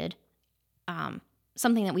cremated,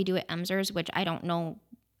 something that we do at Emser's, which I don't know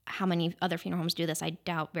how many other funeral homes do this, I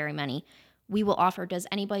doubt very many, we will offer, does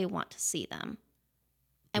anybody want to see them?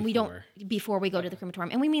 And we don't, before we go to the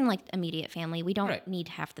crematorium, and we mean like immediate family. We don't need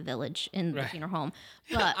half the village in the funeral home.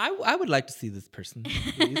 But I would like to see this person,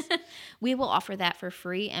 please. We will offer that for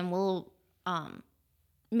free, and we'll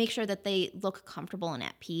make sure that they look comfortable and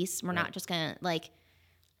at peace. We're not just going to like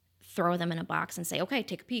throw them in a box and say, okay,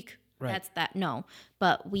 take a peek. Right. That's that. No.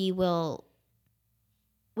 But we call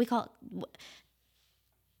it,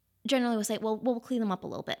 generally we'll say, well, we'll clean them up a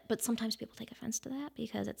little bit. But sometimes people take offense to that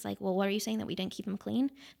because it's like, well, what are you saying, that we didn't keep them clean?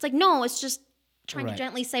 It's like, no, it's just trying to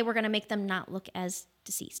gently say we're going to make them not look as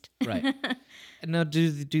deceased. Right. Now, do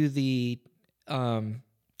the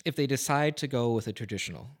if they decide to go with a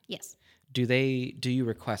traditional, yes, do you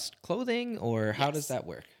request clothing, or how does that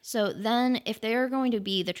work? So then if they're going to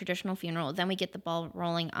be the traditional funeral, then we get the ball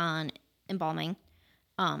rolling on embalming.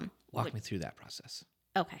 Walk me through that process.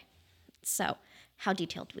 Okay. So how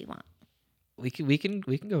detailed do we want? We can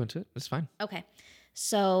go into it. It's fine. Okay.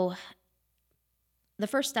 So the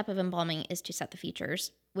first step of embalming is to set the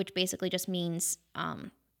features, which basically just means,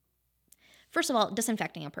 first of all,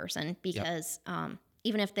 disinfecting a person, because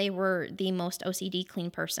even if they were the most OCD clean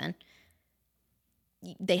person,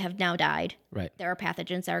 they have now died. Right. There are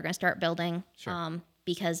pathogens that are going to start building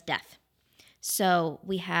because death. So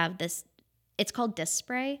we have this, it's called disc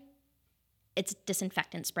spray. It's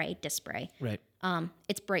disinfectant spray, disc spray. Right.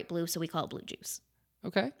 It's bright blue, so we call it blue juice.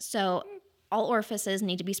 Okay. So all orifices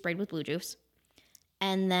need to be sprayed with blue juice.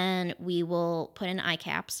 And then we will put in eye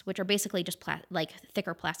caps, which are basically just like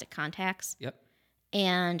thicker plastic contacts. Yep.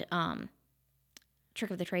 And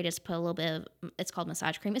trick of the trade is put a little bit of, it's called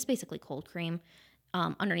massage cream. It's basically cold cream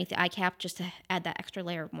underneath the eye cap, just to add that extra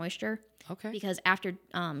layer of moisture. Okay. Because after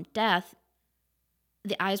death,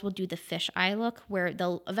 the eyes will do the fish eye look, where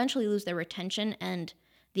they'll eventually lose their retention, and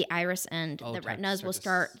the iris and the retinas will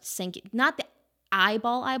start sinking. Not the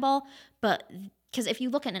eyeball, but because if you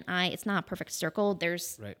look at an eye, it's not a perfect circle.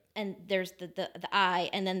 There's there's the eye,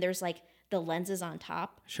 and then there's like the lenses on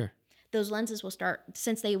top. Sure. Those lenses will start,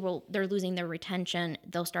 since they're losing their retention,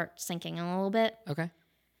 they'll start sinking a little bit. Okay.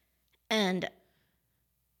 And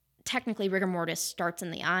technically, rigor mortis starts in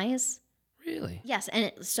the eyes. Really? Yes,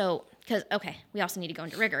 and we also need to go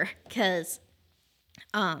into rigor, because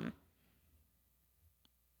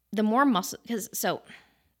the more muscle, so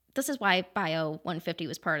this is why Bio 150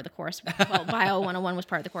 was part of the course. Well, Bio 101 was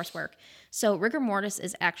part of the coursework. So rigor mortis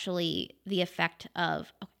is actually the effect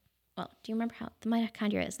of, well, do you remember how the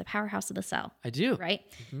mitochondria is the powerhouse of the cell? I do. Right?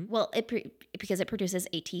 Mm-hmm. Well, because it produces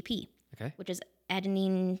ATP, which is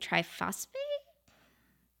adenine triphosphate?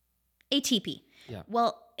 ATP. Yeah.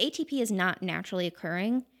 Well, ATP is not naturally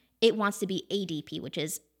occurring. It wants to be ADP, which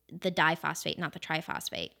is the diphosphate, not the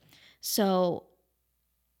triphosphate. So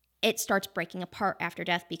it starts breaking apart after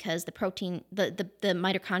death because the protein, the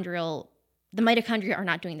mitochondria are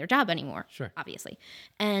not doing their job anymore. Sure. Obviously.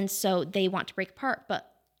 And so they want to break apart, but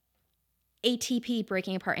ATP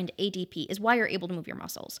breaking apart into ADP is why you're able to move your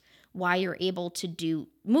muscles, why you're able to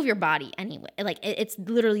move your body anyway. Like it's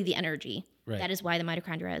literally the energy. Right. That is why the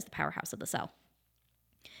mitochondria is the powerhouse of the cell.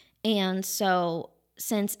 And so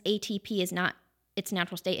since ATP is not its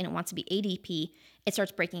natural state and it wants to be ADP, it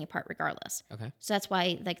starts breaking apart regardless. Okay. So that's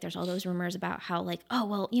why like there's all those rumors about how like, oh,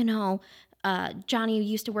 well, Johnny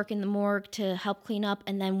used to work in the morgue to help clean up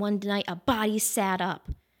and then one night a body sat up.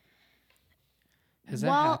 Has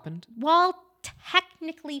that happened? While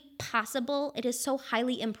technically possible, it is so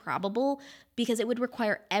highly improbable because it would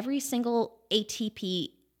require every single ATP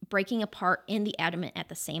breaking apart in the abdomen at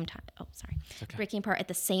the same time. Oh, sorry. Okay. Breaking apart at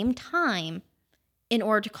the same time in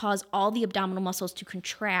order to cause all the abdominal muscles to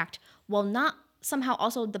contract while not somehow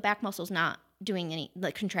also the back muscles not doing any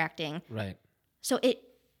like contracting. Right. So it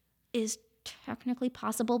is technically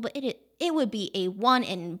possible, but it would be a 1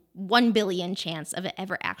 in 1 billion chance of it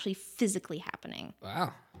ever actually physically happening.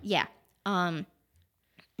 Wow. Yeah. No,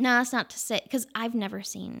 that's not to say because I've never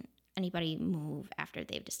seen anybody move after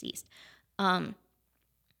they've deceased. Knocking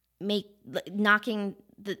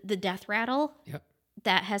the death rattle. Yep.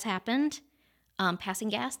 That has happened. Passing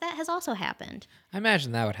gas, that has also happened. I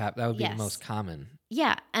imagine that would happen. That would be the most common.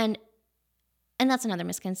 Yeah, and that's another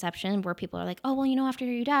misconception where people are like, oh, well, after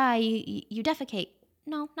you die, you defecate.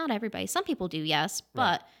 No, not everybody. Some people do, yes,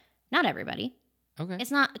 but not everybody. Okay. It's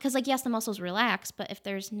not, because, like, yes, the muscles relax, but if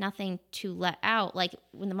there's nothing to let out, like,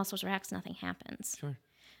 when the muscles relax, nothing happens. Sure.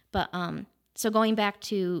 But, so going back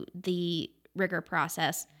to the rigor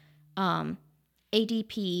process,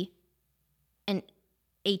 ADP and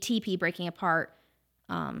ATP breaking apart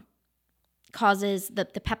causes the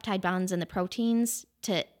peptide bonds and the proteins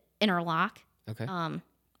to interlock. Okay.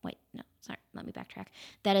 Wait, no, sorry. Let me backtrack.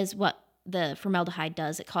 That is what the formaldehyde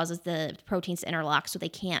does. It causes the proteins to interlock so they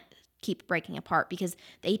can't keep breaking apart because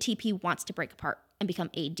the ATP wants to break apart and become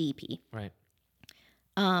ADP. Right.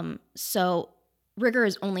 So rigor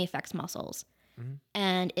only affects muscles. Mm-hmm.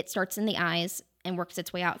 And it starts in the eyes and works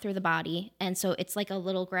its way out through the body. And so it's like a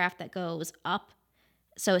little graph that goes up.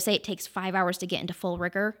 So say it takes 5 hours to get into full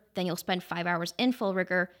rigor, then you'll spend 5 hours in full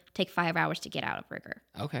rigor, take 5 hours to get out of rigor.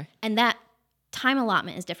 Okay. And that time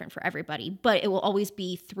allotment is different for everybody, but it will always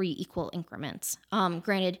be 3 equal increments.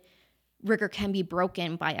 Granted, rigor can be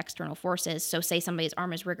broken by external forces. So say somebody's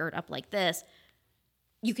arm is rigored up like this,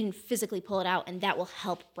 you can physically pull it out, and that will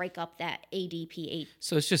help break up that ADP.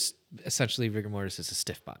 So it's just essentially rigor mortis is a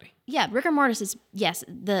stiff body. Yeah, rigor mortis is, yes,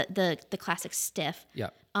 the classic stiff. Yeah.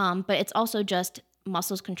 But it's also just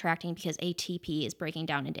muscles contracting because ATP is breaking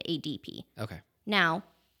down into ADP. Okay. Now,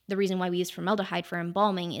 the reason why we use formaldehyde for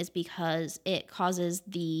embalming is because it causes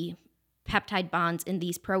the peptide bonds in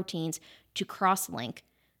these proteins to cross-link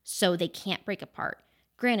so they can't break apart.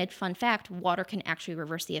 Granted, fun fact, water can actually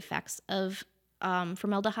reverse the effects of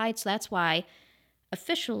formaldehyde. So that's why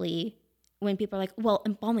officially when people are like, well,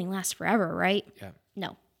 embalming lasts forever, right? Yeah.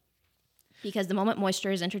 No. Because the moment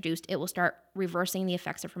moisture is introduced, it will start reversing the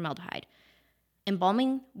effects of formaldehyde.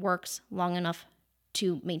 Embalming works long enough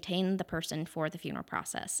to maintain the person for the funeral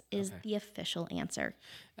process is the official answer.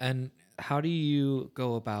 And how do you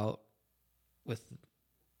go about with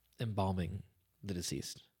embalming the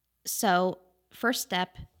deceased? So first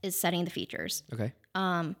step is setting the features. Okay.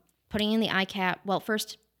 Putting in the eye cap. Well,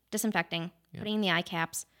 first disinfecting, putting in the eye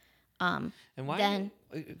caps. And why? Then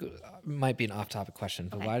it might be an off-topic question,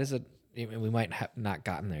 but why does it? We might have not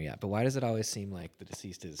gotten there yet, but why does it always seem like the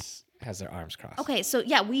deceased has their arms crossed? Okay, so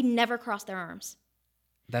yeah, we never cross their arms.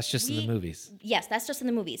 That's just in the movies. Yes, that's just in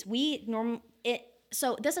the movies.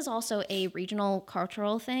 So this is also a regional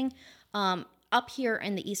cultural thing. Up here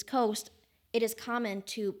in the East Coast, it is common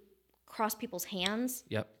to cross people's hands.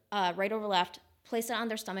 Yep. Right over left. Place it on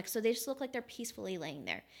their stomach so they just look like they're peacefully laying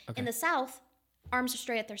there. Okay. In the South, arms are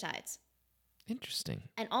straight at their sides. Interesting.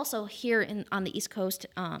 And also here on the East Coast,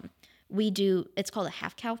 we do, it's called a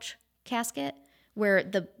half couch casket, where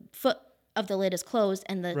the foot of the lid is closed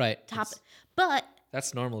and the top. But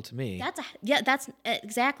that's normal to me. That's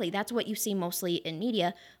exactly. That's what you see mostly in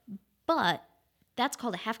media. But That's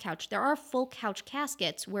called a half couch. There are full couch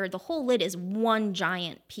caskets where the whole lid is one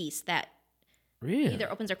giant piece that Really?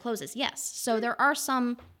 either opens or closes. Yes. So there are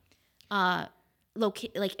some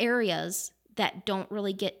areas that don't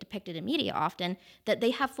really get depicted in media often that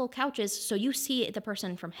they have full couches, so you see the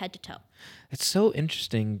person from head to toe. It's so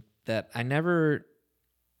interesting that I never.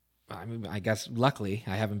 I mean, I guess luckily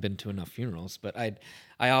I haven't been to enough funerals, but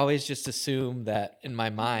I always just assume that in my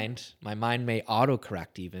mind may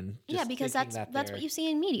autocorrect even. Yeah, because that's what you see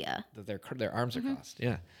in media. That their arms are crossed.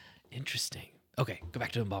 Yeah, interesting. Okay, go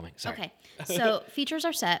back to embalming. Sorry. Okay, so features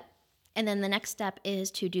are set, and then the next step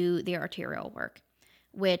is to do the arterial work,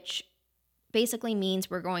 which basically means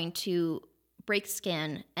we're going to break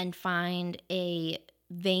skin and find a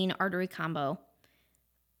vein artery combo,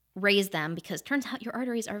 raise them, because turns out your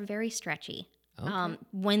arteries are very stretchy. Okay.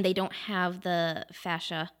 When they don't have the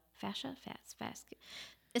fascia.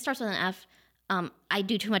 It starts with an F. I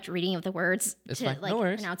do too much reading of the words to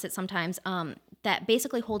pronounce it sometimes. That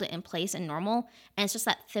basically hold it in place and normal. And it's just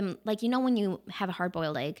that thin, like, when you have a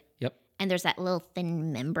hard-boiled egg. Yep. And there's that little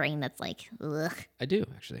thin membrane that's like, ugh. I do,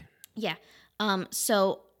 actually. Yeah.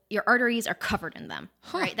 So your arteries are covered in them,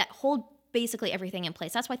 right? That hold basically everything in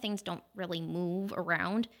place. That's why things don't really move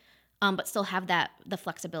around, but still have the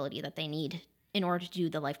flexibility that they need in order to do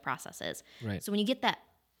the life processes. Right. So when you get that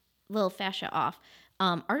little fascia off,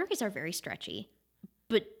 arteries are very stretchy,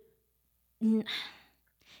 but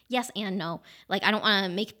yes and no. Like, I don't want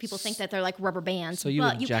to make people think that they're like rubber bands. So you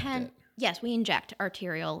inject it? Yes, we inject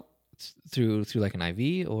arterial. Through like an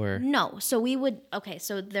IV or? No. So we would,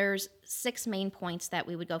 so there's 6 main points that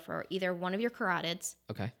we would go for. Either one of your carotids.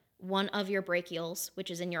 Okay. One of your brachials, which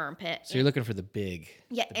is in your armpit. So you're looking for the big.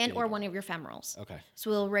 Yeah, or one of your femorals. Okay. So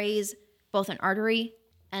we'll raise both an artery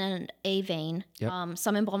and a vein. Yep.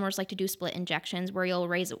 Some embalmers like to do split injections where you'll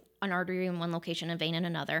raise an artery in one location and vein in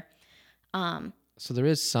another. So there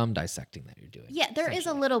is some dissecting that you're doing. Yeah, there is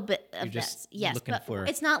a little bit of this. Yes, but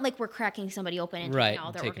it's not like we're cracking somebody open and taking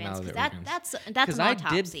all their organs. Because that's an autopsy. Because I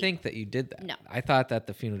did think that you did that. No. I thought that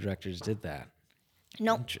the funeral directors did that.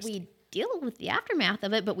 No, we deal with the aftermath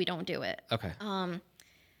of it, but we don't do it. Okay.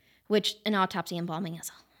 Which an autopsy embalming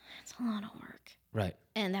it's a lot of work. Right.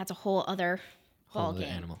 And that's a whole other ball game.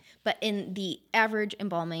 Animal. But in the average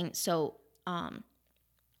embalming, so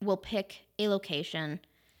we'll pick a location.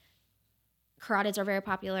 Carotids are very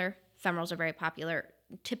popular. Femorals are very popular.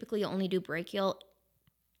 Typically, you only do brachial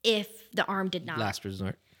if the arm did not. Last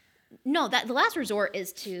resort. No, the last resort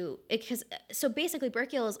is so basically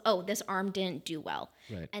brachial is, this arm didn't do well.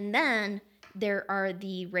 Right. And then there are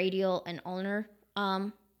the radial and ulnar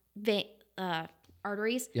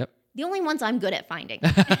arteries. Yep. The only ones I'm good at finding.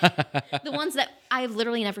 The ones that I've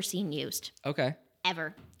literally never seen used. Okay.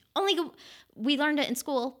 Ever. We learned it in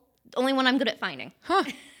school. The only one I'm good at finding. Huh.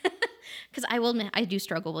 Because I will admit, I do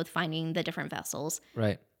struggle with finding the different vessels.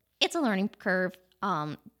 Right. It's a learning curve.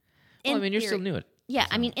 You're still new at it. Yeah,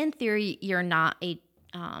 so. I mean, in theory, you're not a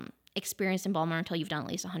experienced embalmer until you've done at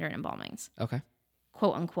least 100 embalmings. Okay.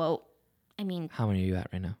 Quote, unquote. I mean... How many are you at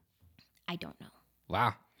right now? I don't know.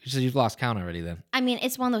 Wow. So you've lost count already then. I mean,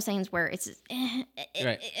 it's one of those things where it's...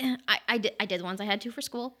 Right. I did the ones I had to for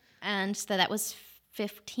school, and so that was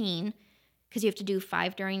 15, because you have to do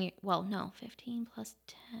 5 during... 15 plus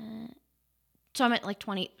 10... So I'm at like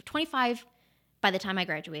 25 by the time I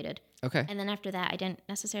graduated. Okay. And then after that, I didn't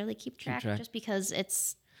necessarily keep track. Just because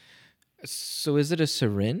it's... So is it a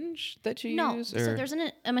syringe that you use? No, so there's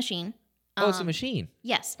a machine. Oh, it's a machine?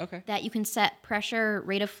 Yes. Okay. That you can set pressure,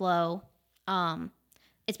 rate of flow.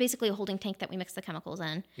 It's basically a holding tank that we mix the chemicals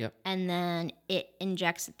in. Yep. And then it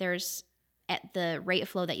injects, there's at the rate of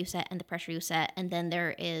flow that you set and the pressure you set. And then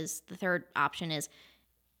there is, the third option is,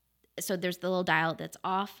 so there's the little dial that's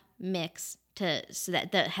off, mix, so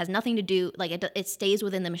that has nothing to do, like it stays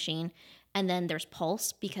within the machine. And then there's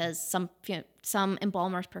pulse, because some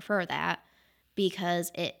embalmers prefer that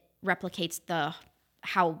because it replicates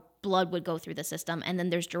how blood would go through the system. And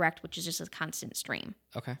then there's direct, which is just a constant stream.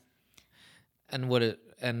 Okay.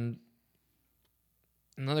 And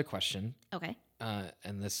another question. Okay.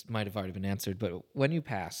 And this might have already been answered, but when you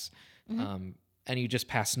pass, and you just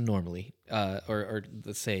pass normally, or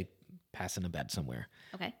let's say pass in a bed somewhere.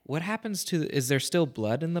 Okay. What happens is there still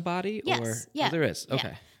blood in the body? Yes. Or, yeah. There is.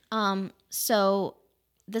 Okay. Yeah. So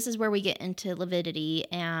this is where we get into lividity,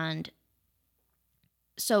 and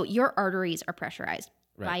so your arteries are pressurized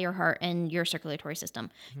by your heart and your circulatory system.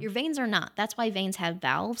 Mm-hmm. Your veins are not. That's why veins have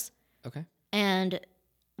valves. Okay. And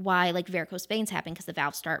why like varicose veins happen, because the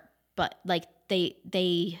valves start, but like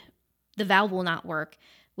the valve will not work,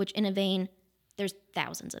 which in a vein, there's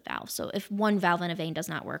thousands of valves. So if one valve in a vein does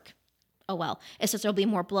not work, oh well. It's just there'll be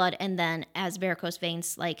more blood, and then as varicose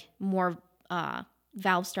veins, like more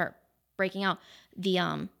valves start breaking out,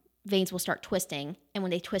 the veins will start twisting, and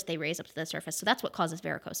when they twist, they raise up to the surface. So that's what causes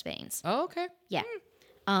varicose veins. Oh, okay. Yeah.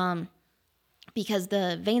 Because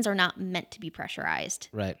the veins are not meant to be pressurized.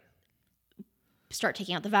 Right. Start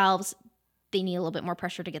taking out the valves, they need a little bit more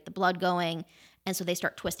pressure to get the blood going, and so they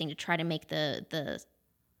start twisting to try to make the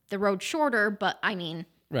road shorter. But I mean,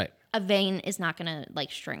 right, a vein is not going to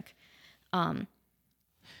like shrink.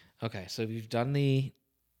 Okay, so you've done the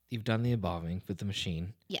embalming with the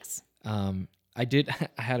machine. Yes. I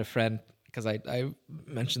had a friend, because I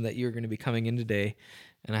mentioned that you were going to be coming in today,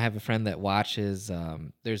 and I have a friend that watches.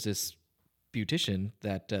 There's this beautician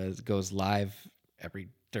that goes live every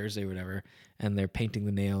Thursday or whatever, and they're painting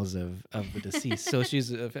the nails of the deceased. So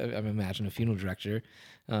she's, I imagine, a funeral director,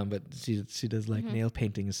 but she does like nail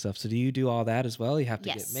painting and stuff. So do you do all that as well? You have to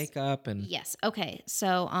get makeup and yes. Okay.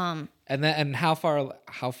 So and how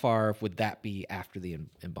far would that be after the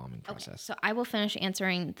embalming process? Okay. So I will finish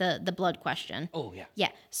answering the blood question. Oh yeah. Yeah.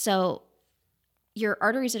 So your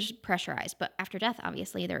arteries are pressurized, but after death,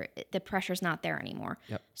 obviously, the pressure's not there anymore.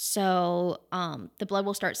 Yep. So the blood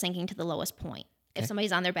will start sinking to the lowest point. If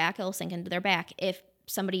somebody's on their back, it'll sink into their back. If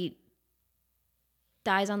somebody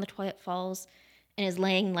dies on the toilet, falls, and is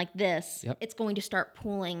laying like this, it's going to start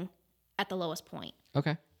pooling at the lowest point.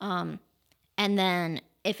 Okay. And then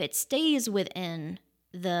if it stays within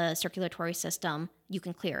the circulatory system, you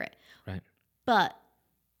can clear it. Right. But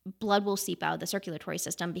blood will seep out of the circulatory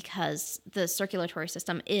system because the circulatory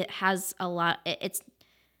system, it has a lot, it's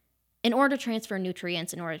in order to transfer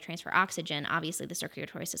nutrients, in order to transfer oxygen, obviously the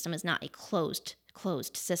circulatory system is not a closed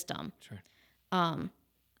system. Sure.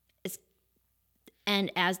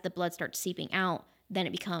 And as the blood starts seeping out, then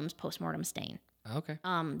it becomes postmortem stain. Okay.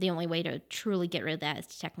 The only way to truly get rid of that is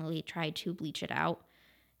to technically try to bleach it out.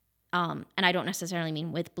 And I don't necessarily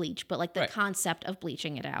mean with bleach, but like the concept of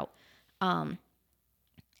bleaching it out.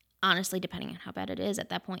 Honestly, depending on how bad it is, at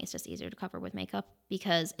that point, it's just easier to cover with makeup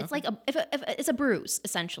because it's like if it's a bruise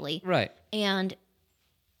essentially, right? And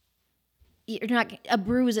you're not a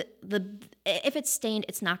bruise. If it's stained,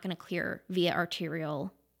 it's not going to clear via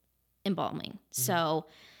arterial embalming. So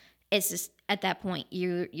it's just at that point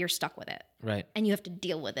you're stuck with it, right? And you have to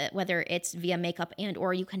deal with it, whether it's via makeup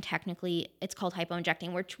or you can technically, it's called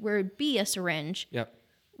hypoinjecting, which would be a syringe. Yep.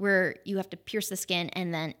 Where you have to pierce the skin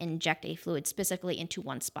and then inject a fluid specifically into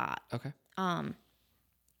one spot. Okay.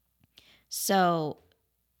 So,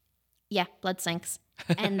 yeah, blood sinks.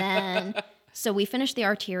 And then, so we finish the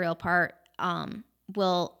arterial part.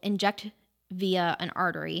 We'll inject via an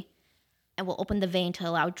artery and we'll open the vein to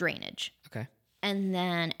allow drainage. Okay. And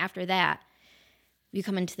then after that, we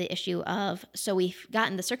come into the issue of, so we've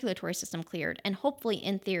gotten the circulatory system cleared. And hopefully,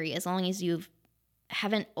 in theory, as long as you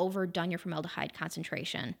haven't overdone your formaldehyde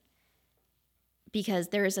concentration, because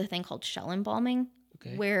there is a thing called shell embalming,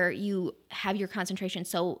 where you have your concentration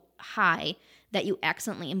so high that you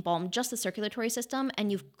accidentally embalm just the circulatory system and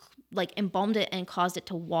you've like embalmed it and caused it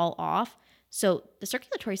to wall off. So the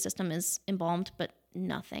circulatory system is embalmed, but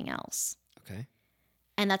nothing else. Okay.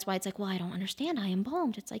 And that's why it's like, well, I don't understand. I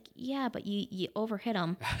embalmed. It's like, yeah, but you overhit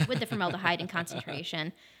them with the formaldehyde in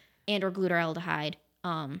concentration and or glutaraldehyde.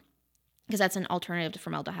 Because that's an alternative to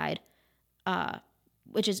formaldehyde,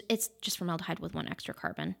 it's just formaldehyde with one extra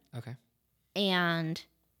carbon. Okay. And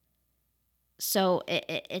so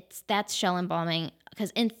that's shell embalming,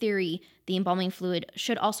 because in theory, the embalming fluid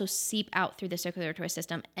should also seep out through the circulatory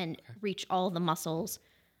system and reach all the muscles.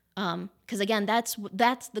 Because again, that's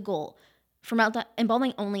the goal.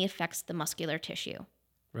 Embalming only affects the muscular tissue.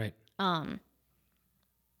 Right.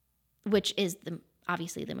 Which is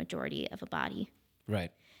obviously the majority of a body.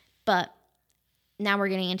 Right. But now we're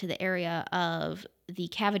getting into the area of the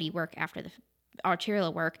cavity work after the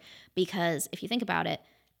arterial work, because if you think about it,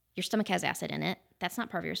 your stomach has acid in it. That's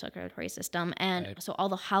not part of your circulatory system. And so all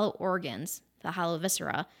the hollow organs, the hollow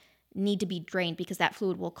viscera, need to be drained because that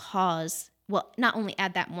fluid will not only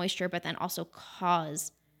add that moisture, but then also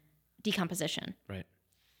cause decomposition. Right.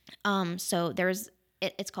 So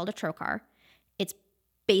it's called a trocar. It's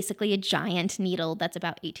basically a giant needle that's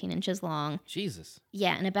about 18 inches long. Jesus.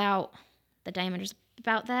 Yeah, and the diameter's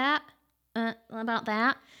about that.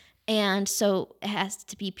 And so it has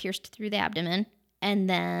to be pierced through the abdomen, and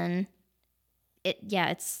then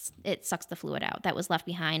it sucks the fluid out that was left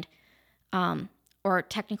behind. Or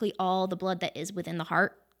technically all the blood that is within the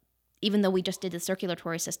heart. Even though we just did the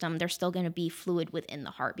circulatory system, there's still going to be fluid within the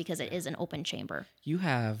heart because it is an open chamber. You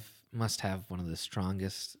must have one of the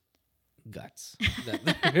strongest guts.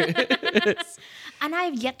 And I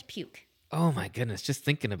have yet to puke. Oh my goodness, just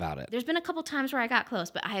thinking about it. There's been a couple times where I got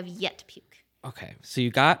close, but I have yet to puke. Okay, so you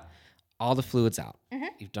got all the fluids out.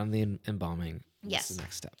 You've done the embalming. Yes. What's the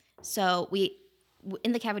next step? So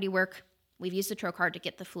in the cavity work, we've used the trocar to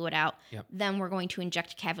get the fluid out. Yep. Then we're going to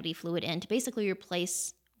inject cavity fluid in to basically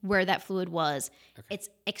replace where that fluid was. Okay. It's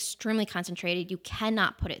extremely concentrated. You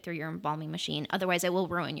cannot put it through your embalming machine. Otherwise, it will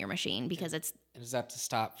ruin your machine because it's... And is that to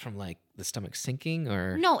stop from like the stomach sinking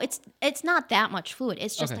or? No, it's not that much fluid.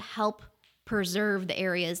 It's just to help preserve the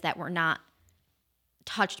areas that were not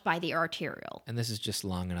touched by the arterial. And this is just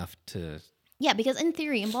long enough to... Yeah, because in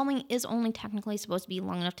theory, embalming is only technically supposed to be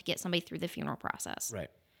long enough to get somebody through the funeral process. Right.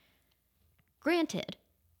 Granted,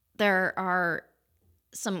 there are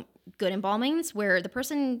some good embalmings where the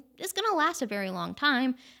person is going to last a very long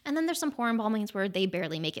time, and then there's some poor embalmings where they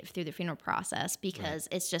barely make it through the funeral process because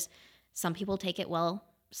it's just some people take it well,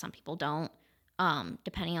 some people don't,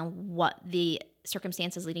 depending on what the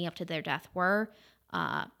circumstances leading up to their death were.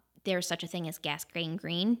 There's such a thing as gas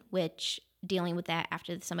gangrene, which dealing with that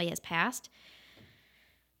after somebody has passed.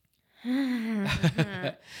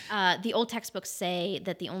 The old textbooks say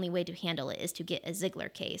that the only way to handle it is to get a Ziegler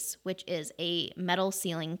case, which is a metal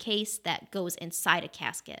sealing case that goes inside a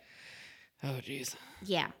casket. Oh, geez.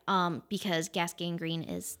 Yeah, because gas gangrene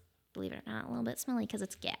is, believe it or not, a little bit smelly because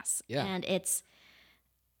it's gas. Yeah. And it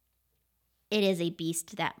is a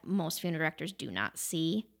beast that most funeral directors do not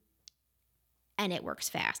see, and it works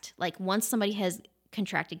fast. Like, once somebody has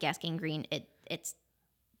contracted gas gangrene, it's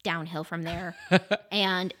downhill from there.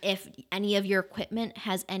 And if any of your equipment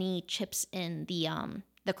has any chips in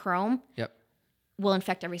the chrome, will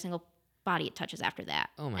infect every single body it touches after that.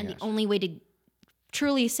 Oh my and gosh. The only way to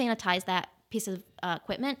truly sanitize that piece of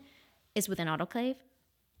equipment is with an autoclave.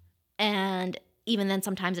 And even then,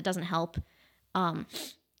 sometimes it doesn't help.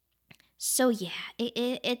 So yeah,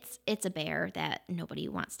 it's a bear that nobody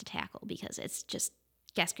wants to tackle because it's just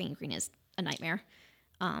gas gangrene is a nightmare.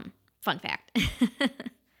 Fun fact.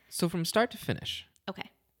 So from start to finish,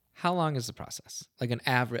 Okay. how long is the process? Like an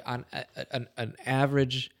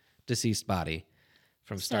average deceased body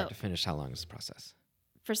from start to finish, how long is the process?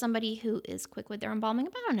 For somebody who is quick with their embalming,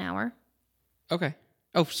 about an hour. Okay.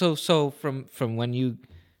 Oh, so from when you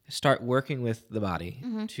start working with the body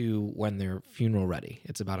to when they're funeral ready,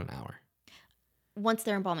 it's about an hour. Once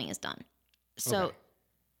their embalming is done. So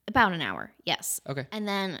about an hour, yes. Okay. And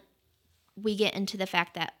then we get into the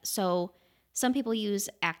fact that, so some people use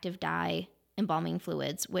active dye embalming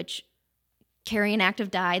fluids, which carry an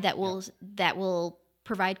active dye that will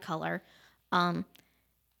provide color. I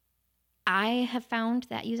have found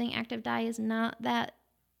that using active dye is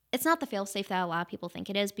it's not the fail-safe that a lot of people think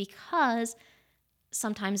it is, because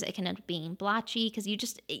sometimes it can end up being blotchy because you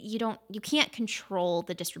can't control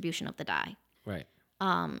the distribution of the dye. Right.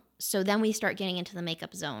 So then we start getting into the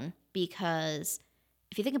makeup zone, because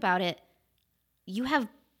if you think about it, you have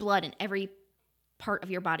blood in every part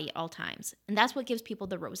of your body at all times, and that's what gives people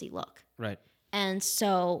the rosy look. Right. And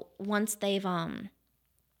so once that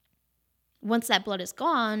blood is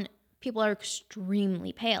gone, people are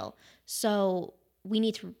extremely pale. So we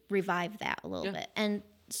need to revive that a little bit. And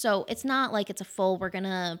so it's not like it's a full, we're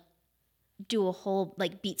gonna do a whole,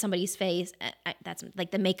 like, beat somebody's face. That's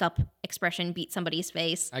like the makeup expression, beat somebody's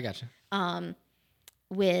face. I gotcha.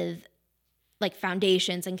 With like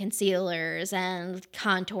foundations and concealers and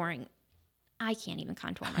contouring. I can't even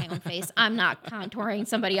contour my own face. I'm not contouring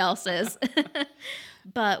somebody else's.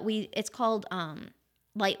 But it's called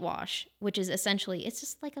light wash, which is essentially, it's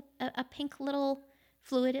just like a pink little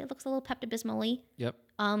fluid. It looks a little Pepto-Bismol-y. Yep.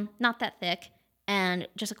 Not that thick. And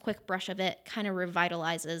just a quick brush of it kind of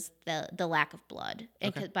revitalizes the lack of blood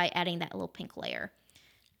by adding that little pink layer.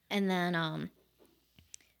 And then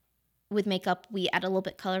with makeup, we add a little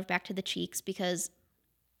bit color back to the cheeks, because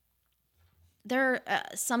there are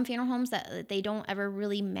some funeral homes that they don't ever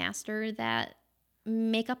really master that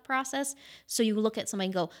makeup process. So you look at somebody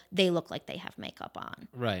and go, they look like they have makeup on.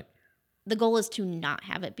 Right. The goal is to not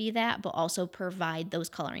have it be that, but also provide those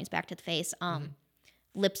colorings back to the face.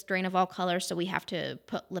 Lips drain of all colors, so we have to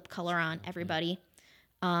put lip color on everybody.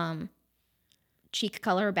 Cheek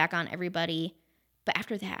color back on everybody. But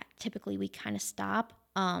after that, typically we kind of stop.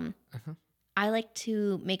 I like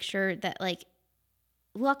to make sure that, like,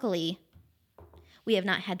 luckily, we have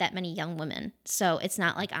not had that many young women. So it's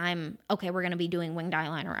not like we're going to be doing winged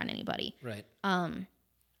eyeliner on anybody. Right.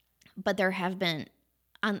 But there have been,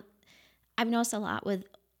 I've noticed a lot with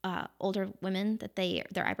older women that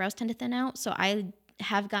their eyebrows tend to thin out. So I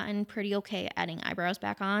have gotten pretty okay at adding eyebrows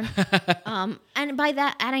back on. And by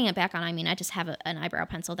that, adding it back on, I mean, I just have an eyebrow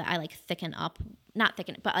pencil that I like thicken up, not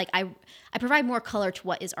thicken it, but like I provide more color to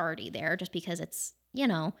what is already there, just because it's,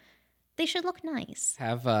 They should look nice.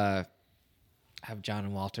 Have John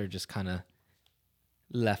and Walter just kind of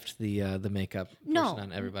left the makeup portion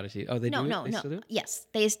on everybody? Oh, they do? No. Still do? Yes.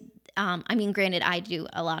 I mean, granted, I do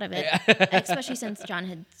a lot of it, especially since John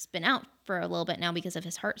has been out for a little bit now because of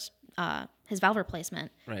his his valve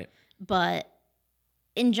replacement. Right. But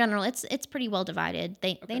in general, it's pretty well divided.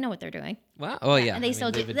 They know what they're doing. Wow. Oh, yeah. And they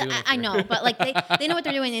still do. I know, but like they know what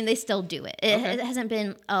they're doing and they still do it. It hasn't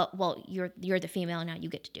been, well, you're the female, now you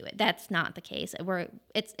get to do it. That's not the case.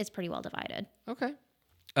 It's pretty well divided. Okay.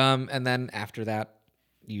 And then after that,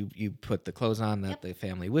 you put the clothes on that the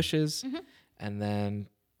family wishes, and then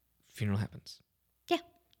funeral happens. Yeah.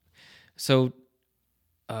 So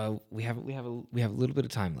we have a little bit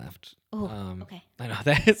of time left. Oh, okay. I know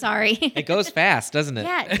that. Sorry. It goes fast, doesn't it?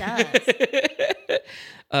 Yeah, it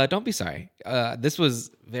does. Don't be sorry. This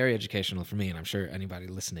was very educational for me, and I'm sure anybody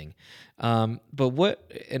listening.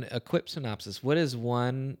 But in a quick synopsis, what is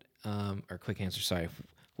one, or quick answer, sorry.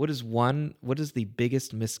 What is the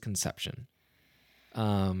biggest misconception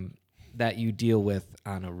that you deal with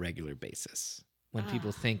on a regular basis when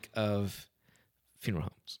people think of funeral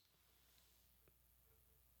homes?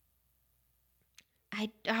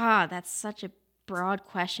 That's such a broad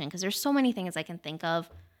question because there's so many things I can think of.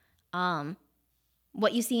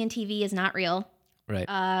 What you see in TV is not real. Right.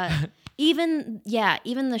 Even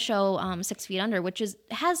the show 6 Feet Under, which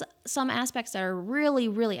has some aspects that are really,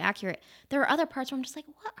 really accurate. There are other parts where I'm just like,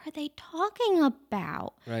 what are they talking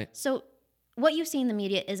about? Right. So what you see in the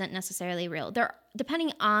media isn't necessarily real.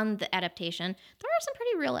 Depending on the adaptation, there are some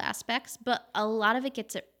pretty real aspects, but a lot of it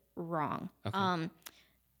gets it wrong. Okay.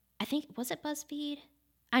 I think, was it BuzzFeed?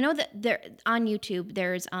 I know that there on YouTube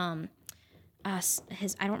there's I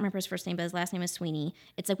don't remember his first name, but his last name is Sweeney.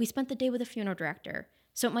 It's like, we spent the day with a funeral director.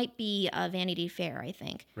 So it might be Vanity Fair, I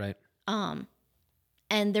think. Right. And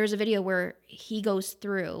there's a video where he goes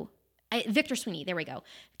through Victor Sweeney. There we go.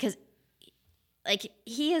 Because like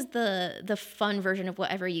he is the fun version of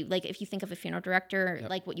whatever you like. If you think of a funeral director,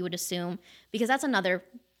 like what you would assume, because that's another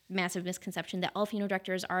massive misconception that all funeral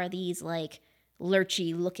directors are these like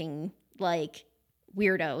lurchy looking like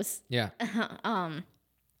weirdos. Yeah.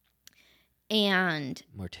 And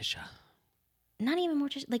Morticia. Not even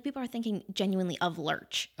Morticia. Like people are thinking genuinely of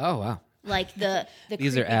Lurch. Oh wow. Like the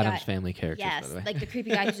these are Addams Family characters. Yes, by the way. like the creepy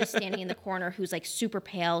guy who's just standing in the corner, who's like super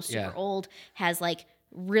pale, super old, has like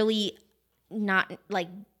really not like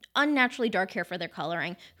unnaturally dark hair for their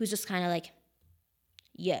coloring, who's just kind of like,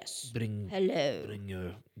 yes, hello, bring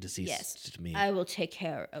your deceased to me. I will take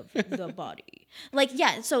care of the body. Like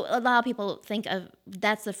so a lot of people think of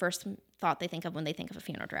that's the first thought they think of when they think of a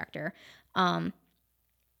funeral director. And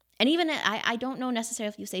even I don't know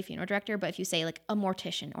necessarily if you say funeral director, but if you say like a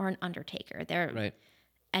mortician or an undertaker, right.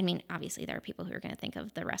 I mean, obviously there are people who are going to think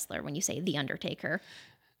of the wrestler when you say the Undertaker.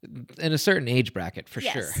 In a certain age bracket, for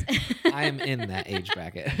sure. I am in that age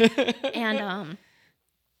bracket.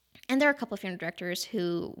 And there are a couple of funeral directors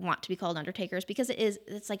who want to be called undertakers because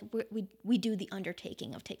it's like we do the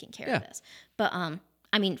undertaking of taking care of this. But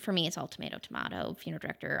I mean, for me, it's all tomato, funeral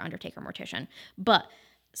director, undertaker, mortician. But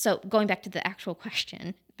so going back to the actual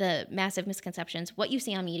question, the massive misconceptions, what you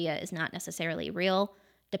see on media is not necessarily real.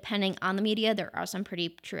 Depending on the media, there are some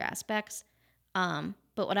pretty true aspects. But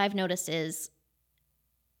what I've noticed is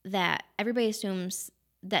that everybody assumes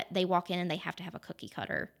that they walk in and they have to have a cookie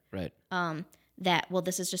cutter. Right. That, well,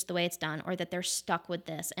 this is just the way it's done, or that they're stuck with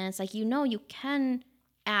this. And it's like, you can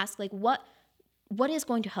ask, like, what is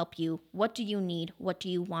going to help you? What do you need? What do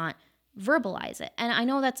you want? Verbalize it. And I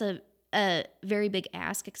know that's a very big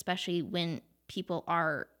ask, especially when people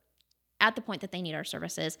are at the point that they need our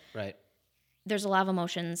services. Right. There's a lot of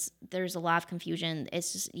emotions. There's a lot of confusion.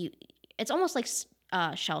 It's just it's almost like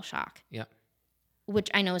shell shock. Yeah. Which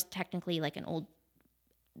I know is technically like an old.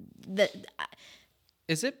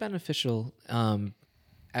 Is it beneficial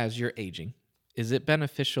as you're aging? Is it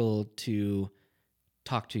beneficial to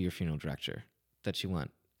talk to your funeral director that you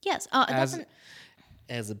want? Yes.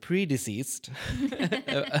 As a predeceased,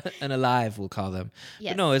 an alive, we'll call them.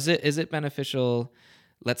 Yes. But no, is it beneficial?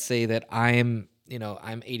 Let's say that I'm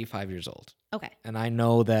 85 years old. Okay. And I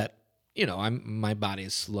know that, my body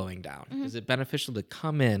is slowing down. Mm-hmm. Is it beneficial to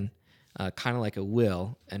come in kind of like a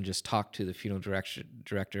will and just talk to the funeral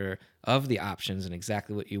director of the options and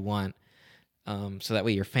exactly what you want, so that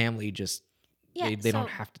way your family just, they don't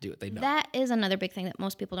have to do it. They know. That is another big thing that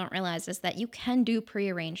most people don't realize is that you can do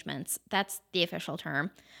prearrangements. That's the official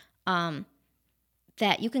term.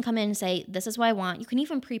 That you can come in and say, this is what I want. You can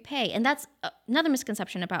even prepay. And that's another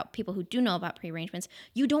misconception about people who do know about prearrangements.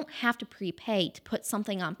 You don't have to prepay to put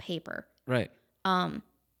something on paper. Right.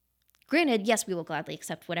 Granted, yes, we will gladly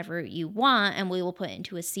accept whatever you want, and we will put it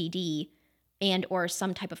into a CD and or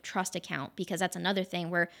some type of trust account, because that's another thing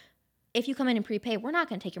where if you come in and prepay, we're not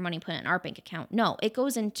going to take your money and put it in our bank account. No, it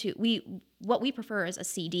goes into what we prefer is a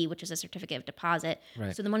CD, which is a certificate of deposit.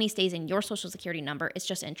 Right. So the money stays in your social security number. It's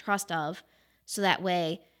just in trust of, so that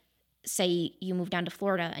way, say you move down to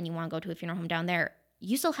Florida and you want to go to a funeral home down there,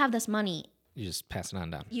 you still have this money. You just pass it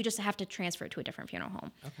on down. You just have to transfer it to a different funeral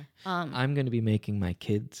home. Okay. I'm going to be making my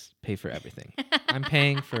kids pay for everything. I'm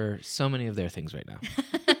paying for so many of their things right now.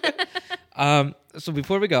 So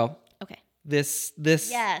before we go, okay. This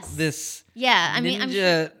yeah, I mean,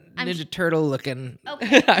 Ninja Turtle looking.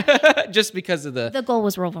 Okay. Just because of the goal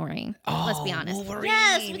was Wolverine. Oh, let's be honest. Wolverine,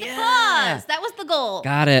 yes, with the claws. That was the goal.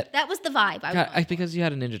 Got it. That was the vibe. Because you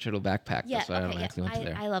had a Ninja Turtle backpack. Yeah, That's why okay, I actually went to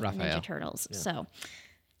there. I love Raphael. Ninja Turtles. Yeah. So,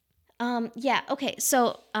 yeah. Okay.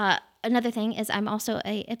 So, another thing is I'm also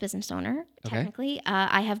a business owner. Technically,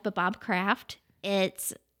 I have Bob Craft.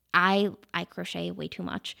 It's I crochet way too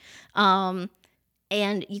much.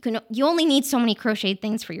 And you only need so many crocheted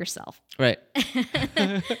things for yourself. Right.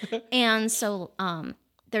 And so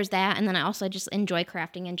there's that. And then I also just enjoy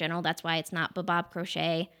crafting in general. That's why it's not Bob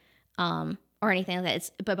Crochet or anything like that.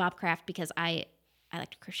 It's Bob Craft because I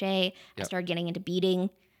like to crochet. Yep. I started getting into beading.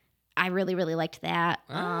 I really, really liked that.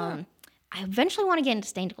 I eventually want to get into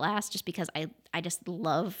stained glass just because I just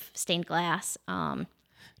love stained glass.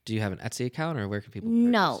 Do you have an Etsy account or where can people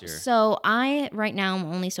No. your... So I'm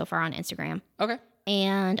only so far on Instagram. Okay.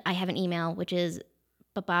 And I have an email, which is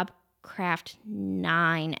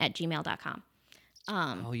bobcraft9@gmail.com.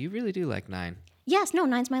 Oh, you really do like 9. Yes, no,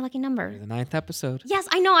 9's my lucky number. The 9th episode. Yes,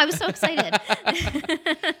 I know. I was so excited.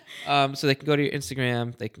 So they can go to your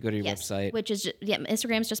Instagram. They can go to your website. Which is,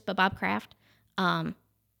 Instagram's just bobcraft. I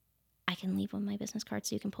can leave on my business card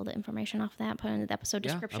so you can pull the information off that, put it in the episode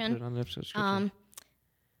description. I'll put it on the episode description.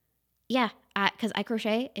 Yeah, because I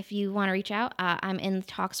crochet. If you want to reach out, I'm in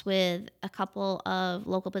talks with a couple of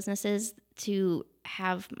local businesses to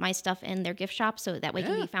have my stuff in their gift shop so that way it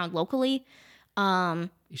can be found locally. You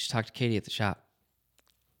should talk to Katie at the shop.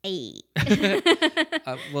 Hey.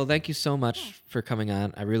 Well, thank you so much for coming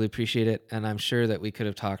on. I really appreciate it. And I'm sure that we could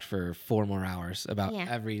have talked for 4 more hours about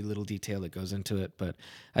every little detail that goes into it. But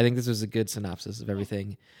I think this was a good synopsis of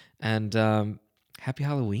everything. And happy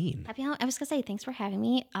Halloween. I was going to say, thanks for having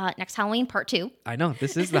me. Next Halloween, part 2. I know.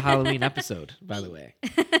 This is the Halloween episode, by the way.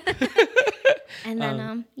 And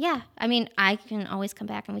then, I mean, I can always come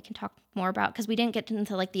back and we can talk more about, because we didn't get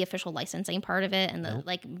into like the official licensing part of it and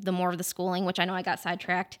the more of the schooling, which I know I got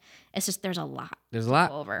sidetracked. It's just, there's a lot. There's a lot.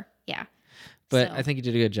 To go over. Yeah. But I think you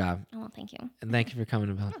did a good job. Oh, well, thank you. And thank you for coming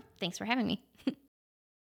about. Thanks for having me.